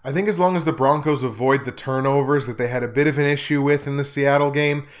 I think as long as the Broncos avoid the turnovers that they had a bit of an issue with in the Seattle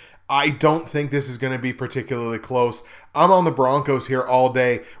game, I don't think this is going to be particularly close. I'm on the Broncos here all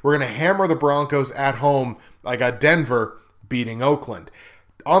day. We're going to hammer the Broncos at home. I got Denver beating Oakland.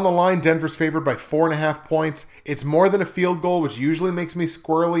 On the line, Denver's favored by 4.5 points. It's more than a field goal, which usually makes me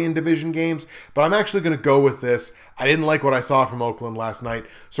squirrely in division games, but I'm actually going to go with this. I didn't like what I saw from Oakland last night,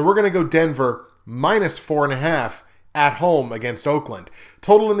 so we're going to go Denver minus 4.5 at home against Oakland.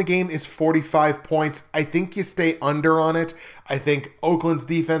 Total in the game is 45 points. I think you stay under on it. I think Oakland's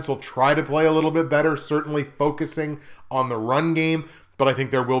defense will try to play a little bit better, certainly focusing on the run game, but I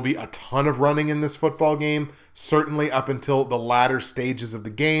think there will be a ton of running in this football game, certainly up until the latter stages of the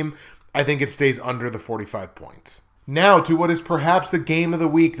game. I think it stays under the 45 points. Now to what is perhaps the game of the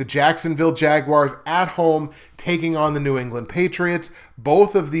week, the Jacksonville Jaguars at home taking on the New England Patriots.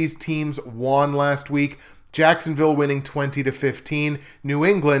 Both of these teams won last week. Jacksonville winning 20-15, New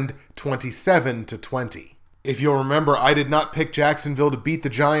England 27-20. If you'll remember, I did not pick Jacksonville to beat the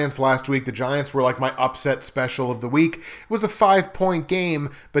Giants last week. The Giants were like my upset special of the week. It was a 5-point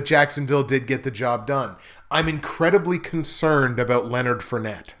game, but Jacksonville did get the job done. I'm incredibly concerned about Leonard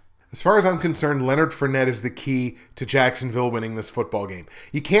Fournette. As far as I'm concerned, Leonard Fournette is the key to Jacksonville winning this football game.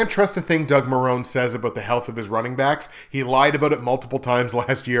 You can't trust a thing Doug Marrone says about the health of his running backs. He lied about it multiple times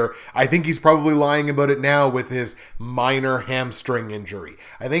last year. I think he's probably lying about it now with his minor hamstring injury.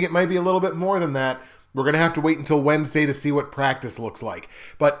 I think it might be a little bit more than that. We're going to have to wait until Wednesday to see what practice looks like.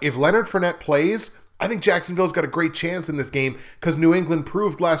 But if Leonard Fournette plays, I think Jacksonville's got a great chance in this game because New England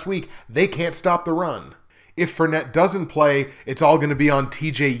proved last week they can't stop the run. If Fournette doesn't play, it's all going to be on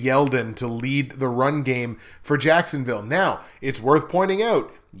TJ Yeldon to lead the run game for Jacksonville. Now, it's worth pointing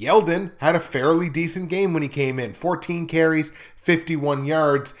out, Yeldon had a fairly decent game when he came in. 14 carries, 51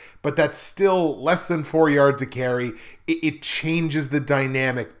 yards, but that's still less than 4 yards a carry. It changes the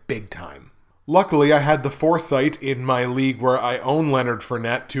dynamic big time. Luckily, I had the foresight in my league where I own Leonard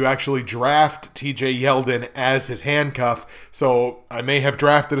Fournette to actually draft TJ Yeldon as his handcuff, so I may have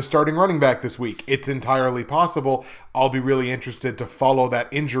drafted a starting running back this week. It's entirely possible. I'll be really interested to follow that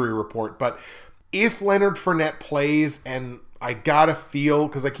injury report. But if Leonard Fournette plays, and I gotta feel,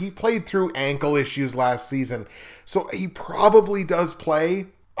 because like he played through ankle issues last season, so he probably does play,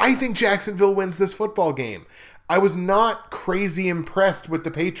 I think Jacksonville wins this football game. I was not crazy impressed with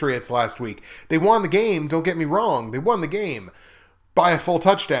the Patriots last week. They won the game, don't get me wrong. They won the game by a full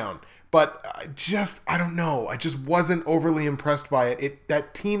touchdown. But I don't know. I just wasn't overly impressed by it.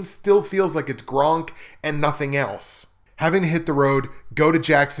 That team still feels like it's Gronk and nothing else. Having to hit the road, go to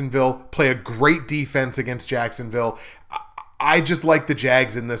Jacksonville, play a great defense against Jacksonville. I just like the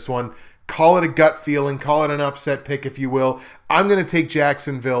Jags in this one. Call it a gut feeling, call it an upset pick if you will. I'm going to take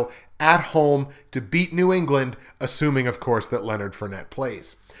Jacksonville at home to beat New England, assuming, of course, that Leonard Fournette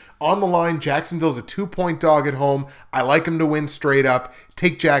plays. On the line, Jacksonville's a 2-point dog at home. I like them to win straight up.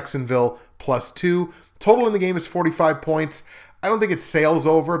 Take Jacksonville +2. Total in the game is 45 points. I don't think it sails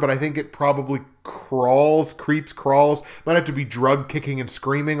over, but I think it probably crawls. Might have to be drug kicking and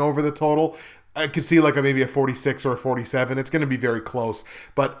screaming over the total. I could see like maybe a 46 or a 47. It's going to be very close,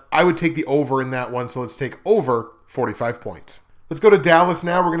 but I would take the over in that one, so let's take over 45 points. Let's go to Dallas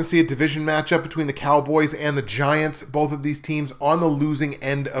now. We're going to see a division matchup between the Cowboys and the Giants. Both of these teams on the losing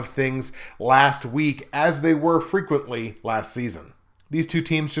end of things last week, as they were frequently last season. These two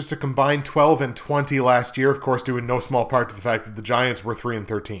teams just a combined 12-20 last year, of course, due in no small part to the fact that the Giants were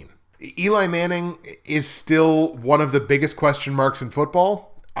 3-13. Eli Manning is still one of the biggest question marks in football.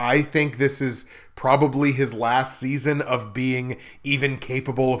 I think this is probably his last season of being even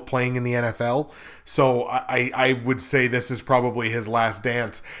capable of playing in the NFL. So I would say this is probably his last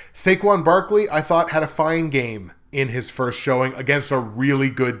dance. Saquon Barkley, I thought, had a fine game in his first showing against a really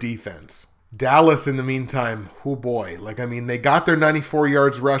good defense. Dallas, in the meantime, oh boy. They got their 94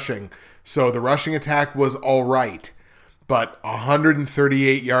 yards rushing, so the rushing attack was all right. But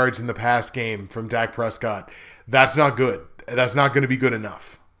 138 yards in the pass game from Dak Prescott, that's not good. That's not going to be good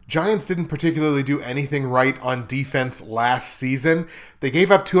enough. Giants didn't particularly do anything right on defense last season. They gave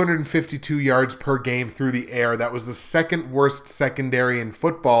up 252 yards per game through the air. That was the second worst secondary in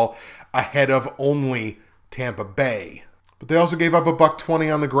football, ahead of only Tampa Bay. But they also gave up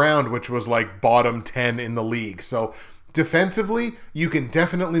 $120 on the ground, which was like bottom 10 in the league. So defensively, you can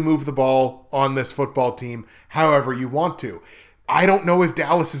definitely move the ball on this football team however you want to. I don't know if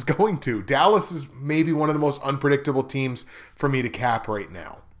Dallas is going to. Dallas is maybe one of the most unpredictable teams for me to cap right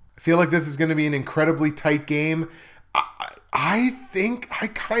now. I feel like this is going to be an incredibly tight game. I think I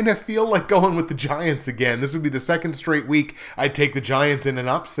kind of feel like going with the Giants again. This would be the second straight week I'd take the Giants in an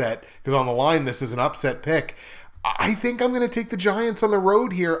upset, because on the line this is an upset pick. I think I'm going to take the Giants on the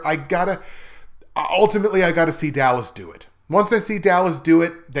road here. I got to see Dallas do it. Once I see Dallas do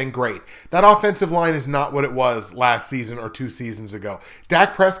it, then great. That offensive line is not what it was last season or 2 seasons ago.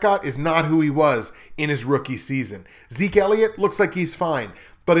 Dak Prescott is not who he was in his rookie season. Zeke Elliott looks like he's fine.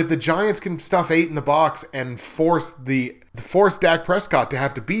 But if the Giants can stuff 8 in the box and force Dak Prescott to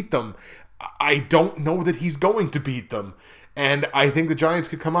have to beat them, I don't know that he's going to beat them. And I think the Giants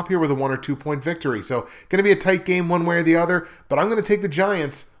could come up here with a 1 or 2 point victory. So going to be a tight game one way or the other. But I'm going to take the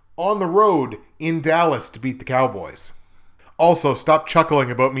Giants on the road in Dallas to beat the Cowboys. Also, stop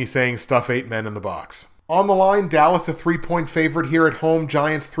chuckling about me saying stuff 8 men in the box. On the line, Dallas a 3-point favorite here at home.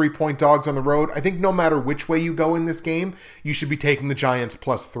 Giants 3-point dogs on the road. I think no matter which way you go in this game, you should be taking the Giants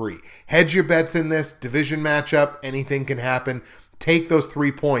 +3. Hedge your bets in this. Division matchup. Anything can happen. Take those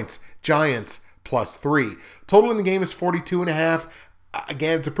 3 points. Giants +3. Total in the game is 42.5.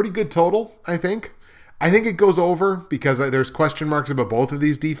 Again, it's a pretty good total, I think. I think it goes over because there's question marks about both of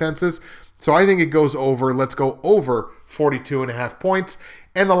these defenses. So I think it goes over. Let's go over 42.5 points.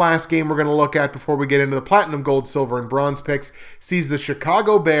 And the last game we're going to look at before we get into the platinum, gold, silver, and bronze picks sees the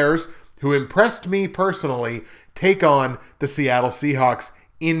Chicago Bears, who impressed me personally, take on the Seattle Seahawks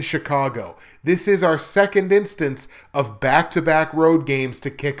in Chicago. This is our second instance of back-to-back road games to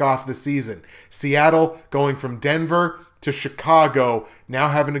kick off the season. Seattle going from Denver to Chicago, now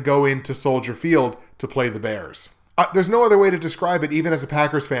having to go into Soldier Field to play the Bears. There's no other way to describe it, even as a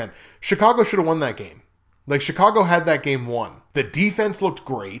Packers fan. Chicago should have won that game. Chicago had that game won. The defense looked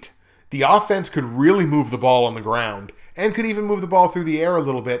great. The offense could really move the ball on the ground and could even move the ball through the air a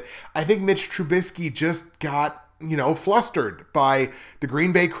little bit. I think Mitch Trubisky just got, flustered by the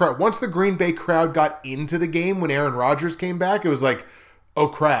Green Bay crowd. Once the Green Bay crowd got into the game when Aaron Rodgers came back, it was like, oh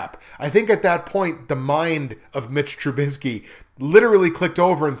crap. I think at that point, the mind of Mitch Trubisky literally clicked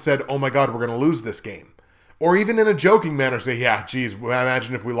over and said, oh my God, we're going to lose this game. Or even in a joking manner say, yeah, geez,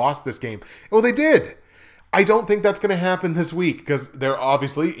 imagine if we lost this game. Well, they did. I don't think that's going to happen this week because they're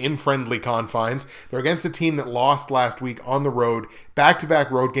obviously in friendly confines. They're against a team that lost last week on the road,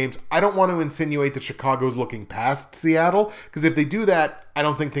 back-to-back road games. I don't want to insinuate that Chicago's looking past Seattle because if they do that, I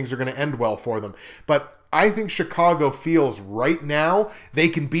don't think things are going to end well for them. But I think Chicago feels right now they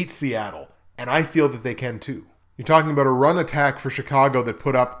can beat Seattle, and I feel that they can too. You're talking about a run attack for Chicago that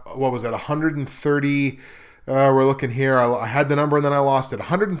put up, 130... we're looking here. I had the number and then I lost it.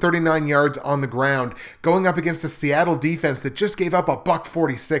 139 yards on the ground going up against a Seattle defense that just gave up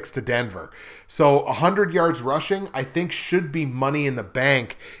 $146 to Denver. So 100 yards rushing, I think should be money in the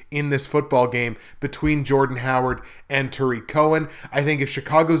bank in this football game between Jordan Howard and Tariq Cohen. I think if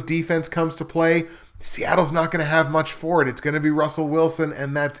Chicago's defense comes to play, Seattle's not going to have much for it. It's going to be Russell Wilson,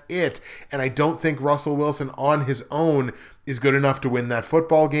 and that's it. And I don't think Russell Wilson on his own is good enough to win that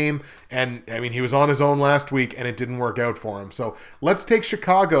football game. And, he was on his own last week, and it didn't work out for him. So let's take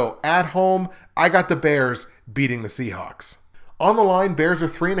Chicago at home. I got the Bears beating the Seahawks. On the line, Bears are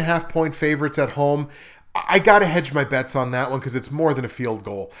 3.5-point favorites at home. I got to hedge my bets on that one because it's more than a field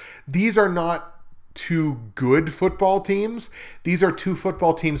goal. These are not two good football teams. These are two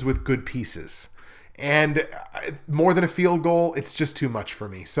football teams with good pieces. And more than a field goal, it's just too much for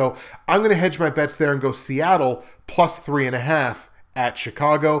me. So I'm going to hedge my bets there and go Seattle +3.5 at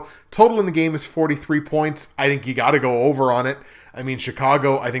Chicago. Total in the game is 43 points. I think you got to go over on it.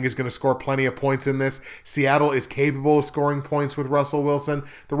 Chicago, I think, is going to score plenty of points in this. Seattle is capable of scoring points with Russell Wilson.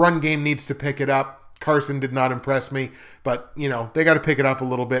 The run game needs to pick it up. Carson did not impress me, but, they got to pick it up a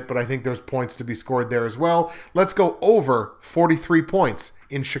little bit, but I think there's points to be scored there as well. Let's go over 43 points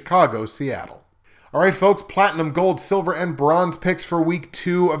in Chicago, Seattle. All right, folks, platinum, gold, silver, and bronze picks for week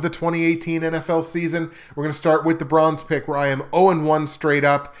 2 of the 2018 NFL season. We're going to start with the bronze pick where I am 0-1 straight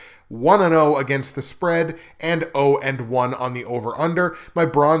up, 1-0 against the spread, and 0-1 on the over-under. My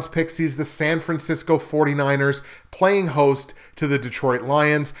bronze pick sees the San Francisco 49ers playing host to the Detroit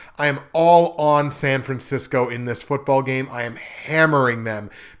Lions. I am all on San Francisco in this football game. I am hammering them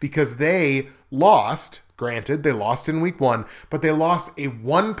because they lost. Granted, they lost in week 1, but they lost a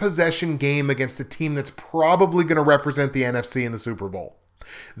one-possession game against a team that's probably going to represent the NFC in the Super Bowl.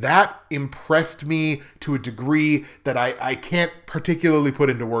 That impressed me to a degree that I can't particularly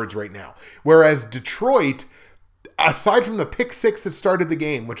put into words right now. Whereas Detroit, aside from the pick 6 that started the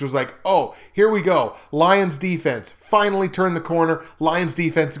game, which was like, oh, here we go. Lions defense finally turned the corner. Lions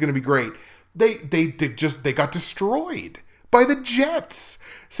defense is going to be great. They got destroyed by the Jets.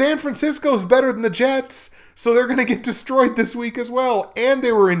 San Francisco's better than the Jets, so they're going to get destroyed this week as well. And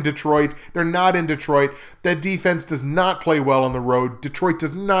they were in Detroit. They're not in Detroit. That defense does not play well on the road. Detroit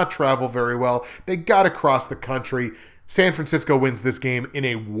does not travel very well. They got to cross the country. San Francisco wins this game in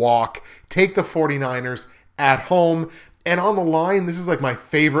a walk. Take the 49ers at home. And on the line, this is like my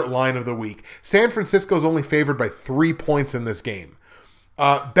favorite line of the week. San Francisco's only favored by 3 points in this game.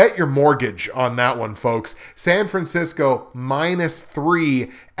 Bet your mortgage on that one, folks. San Francisco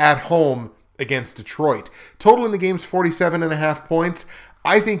 -3 at home against Detroit. Total in the game's 47.5 points.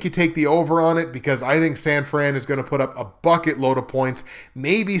 I think you take the over on it because I think San Fran is going to put up a bucket load of points.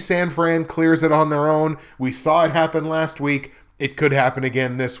 Maybe San Fran clears it on their own. We saw it happen last week. It could happen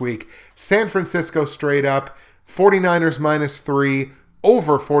again this week. San Francisco straight up. 49ers -3.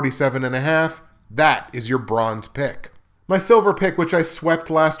 Over 47.5. That is your bronze pick. My silver pick, which I swept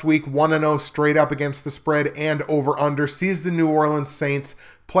last week, 1-0 straight up against the spread and over-under, sees the New Orleans Saints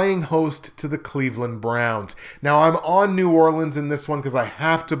playing host to the Cleveland Browns. Now, I'm on New Orleans in this one because I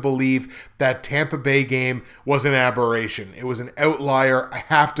have to believe that Tampa Bay game was an aberration. It was an outlier. I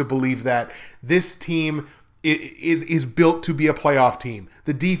have to believe that. This team is built to be a playoff team.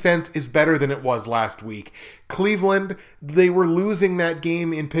 The defense is better than it was last week. Cleveland, they were losing that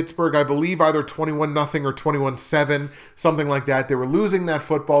game in Pittsburgh, I believe either 21-0 or 21-7, something like that. They were losing that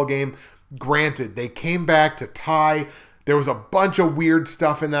football game. Granted, they came back to tie. There was a bunch of weird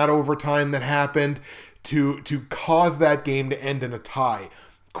stuff in that overtime that happened to cause that game to end in a tie.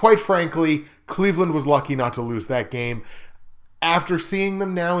 Quite frankly, Cleveland was lucky not to lose that game. After seeing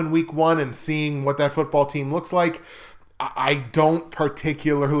them now in week 1 and seeing what that football team looks like, I don't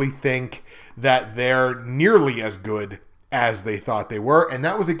particularly think that they're nearly as good as they thought they were, and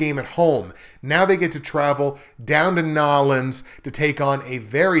that was a game at home. Now they get to travel down to Nolans to take on a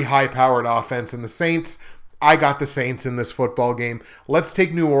very high-powered offense in the Saints. I got the Saints in this football game. Let's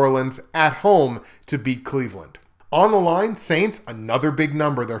take New Orleans at home to beat Cleveland. On the line, Saints, another big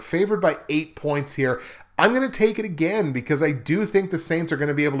number. They're favored by 8 points here. I'm going to take it again because I do think the Saints are going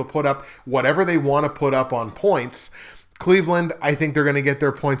to be able to put up whatever they want to put up on points. Cleveland, I think they're going to get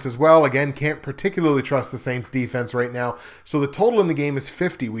their points as well. Again, can't particularly trust the Saints defense right now. So the total in the game is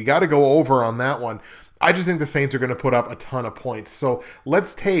 50. We got to go over on that one. I just think the Saints are going to put up a ton of points. So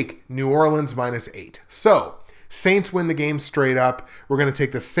let's take New Orleans -8. So Saints win the game straight up. We're going to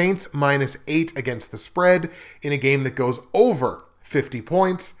take the Saints -8 against the spread in a game that goes over 50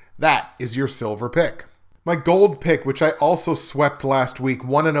 points. That is your silver pick. My gold pick, which I also swept last week,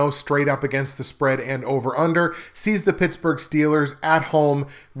 1-0 straight up against the spread and over-under, sees the Pittsburgh Steelers at home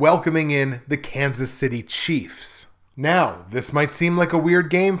welcoming in the Kansas City Chiefs. Now, this might seem like a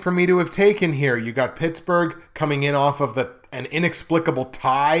weird game for me to have taken here. You got Pittsburgh coming in off of an inexplicable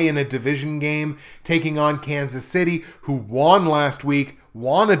tie in a division game, taking on Kansas City, who won last week,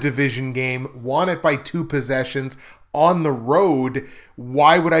 won a division game, won it by 2 possessions, on the road.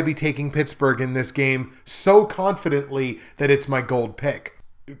 Why would I be taking Pittsburgh in this game so confidently that it's my gold pick?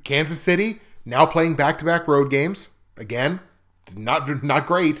 Kansas City now playing back-to-back road games. Again, it's not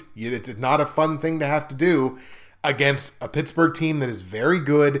great. It's not a fun thing to have to do against a Pittsburgh team that is very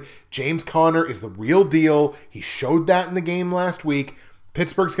good. James Conner is the real deal. He showed that in the game last week.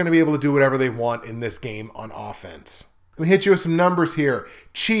 Pittsburgh's going to be able to do whatever they want in this game on offense. Let me hit you with some numbers here.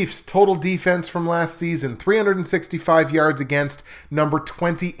 Chiefs, total defense from last season, 365 yards against, number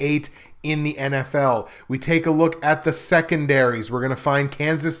 28 in the NFL. We take a look at the secondaries. We're going to find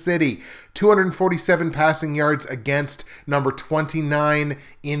Kansas City, 247 passing yards against, number 29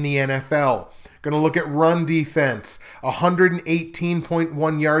 in the NFL. Going to look at run defense,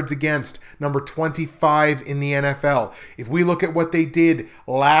 118.1 yards against, number 25 in the NFL. If we look at what they did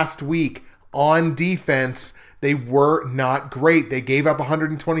last week on defense, they were not great. They gave up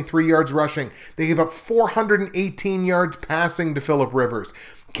 123 yards rushing. They gave up 418 yards passing to Phillip Rivers.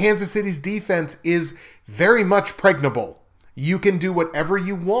 Kansas City's defense is very much pregnable. You can do whatever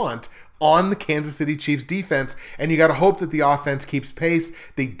you want on the Kansas City Chiefs defense, and you got to hope that the offense keeps pace.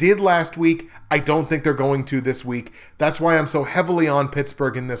 They did last week. I don't think they're going to this week. That's why I'm so heavily on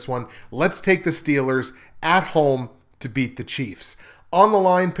Pittsburgh in this one. Let's take the Steelers at home to beat the Chiefs. On the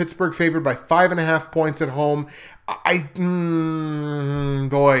line, Pittsburgh favored by 5.5 points at home.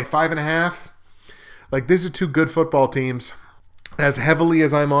 5.5. Like, these are two good football teams. As heavily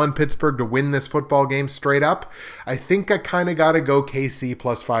as I'm on Pittsburgh to win this football game straight up, I think I kind of got to go KC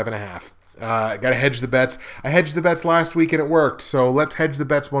plus 5.5. Got to hedge the bets. I hedged the bets last week and it worked. So let's hedge the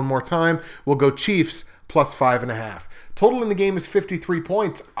bets one more time. We'll go Chiefs plus 5.5. Total in the game is 53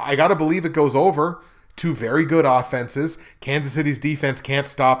 points. I got to believe it goes over. Two very good offenses. Kansas City's defense can't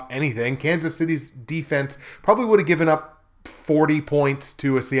stop anything. Kansas City's defense probably would have given up 40 points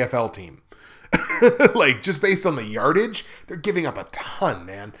to a CFL team. Like, just based on the yardage, they're giving up a ton,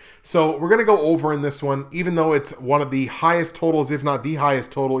 man. So we're going to go over in this one, even though it's one of the highest totals, if not the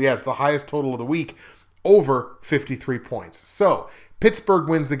highest total. Yeah, it's the highest total of the week, over 53 points. So Pittsburgh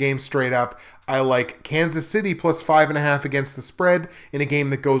wins the game straight up. I like Kansas City plus 5.5 against the spread in a game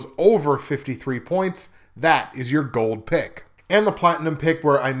that goes over 53 points. That is your gold pick. And the platinum pick,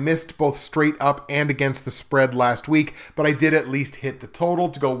 where I missed both straight up and against the spread last week, but I did at least hit the total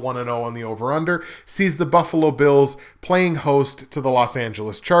to go 1-0 on the over-under, sees the Buffalo Bills playing host to the Los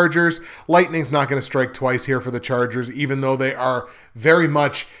Angeles Chargers. Lightning's not going to strike twice here for the Chargers, even though they are very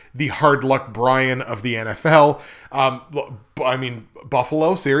much the hard luck Brian of the NFL. I mean,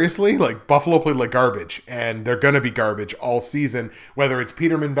 Buffalo, seriously? Like, Buffalo played like garbage, and they're going to be garbage all season, whether it's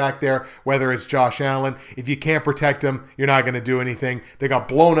Peterman back there, whether it's Josh Allen. If you can't protect them, you're not going to do anything. They got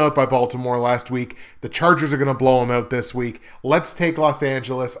blown out by Baltimore last week. The Chargers are going to blow them out this week. Let's take Los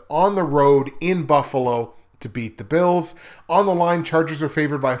Angeles on the road in Buffalo to beat the Bills. On the line, Chargers are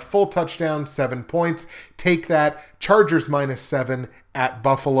favored by a full touchdown, 7 points. Take that. Chargers -7 at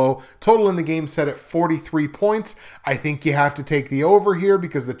Buffalo. Total in the game set at 43 points. I think you have to take the over here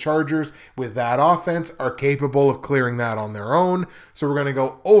because the Chargers, with that offense, are capable of clearing that on their own. So we're going to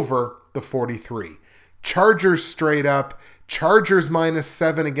go over the 43. Chargers straight up. Chargers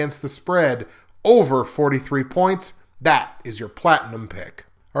 -7 against the spread. Over 43 points. That is your platinum pick.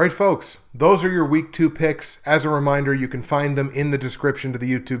 All right, folks, those are your week 2 picks. As a reminder, you can find them in the description to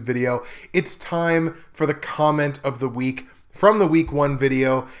the YouTube video. It's time for the comment of the week from the week 1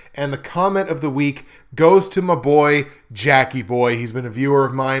 video. And the comment of the week goes to my boy, Jackie Boy. He's been a viewer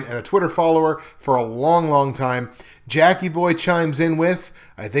of mine and a Twitter follower for a long, long time. Jackie Boy chimes in with,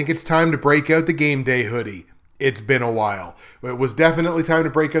 I think it's time to break out the game day hoodie. It's been a while. It was definitely time to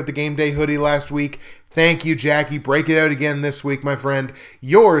break out the game day hoodie last week. Thank you, Jackie. Break it out again this week, my friend.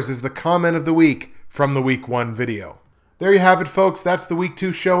 Yours is the comment of the week from the week 1 video. There you have it, folks. That's the week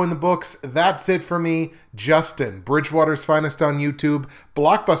 2 show in the books. That's it for me, Justin, Bridgewater's Finest on YouTube,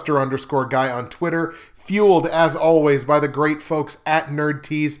 Blockbuster_guy on Twitter, fueled, as always, by the great folks at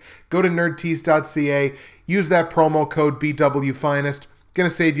NerdTees. Go to nerdtees.ca. Use that promo code BWFinest. Going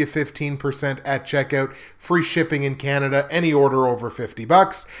to save you 15% at checkout. Free shipping in Canada. Any order over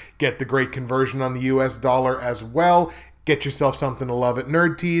 $50. Get the great conversion on the US dollar as well. Get yourself something to love at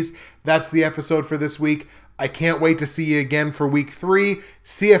NerdTees. That's the episode for this week. I can't wait to see you again for week 3.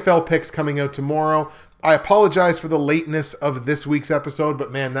 CFL picks coming out tomorrow. I apologize for the lateness of this week's episode, but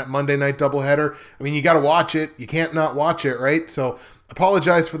man, that Monday night doubleheader, I mean, you got to watch it. You can't not watch it, right? So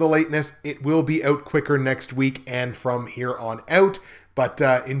apologize for the lateness. It will be out quicker next week and from here on out. But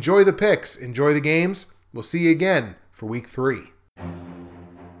enjoy the picks. Enjoy the games. We'll see you again for week 3.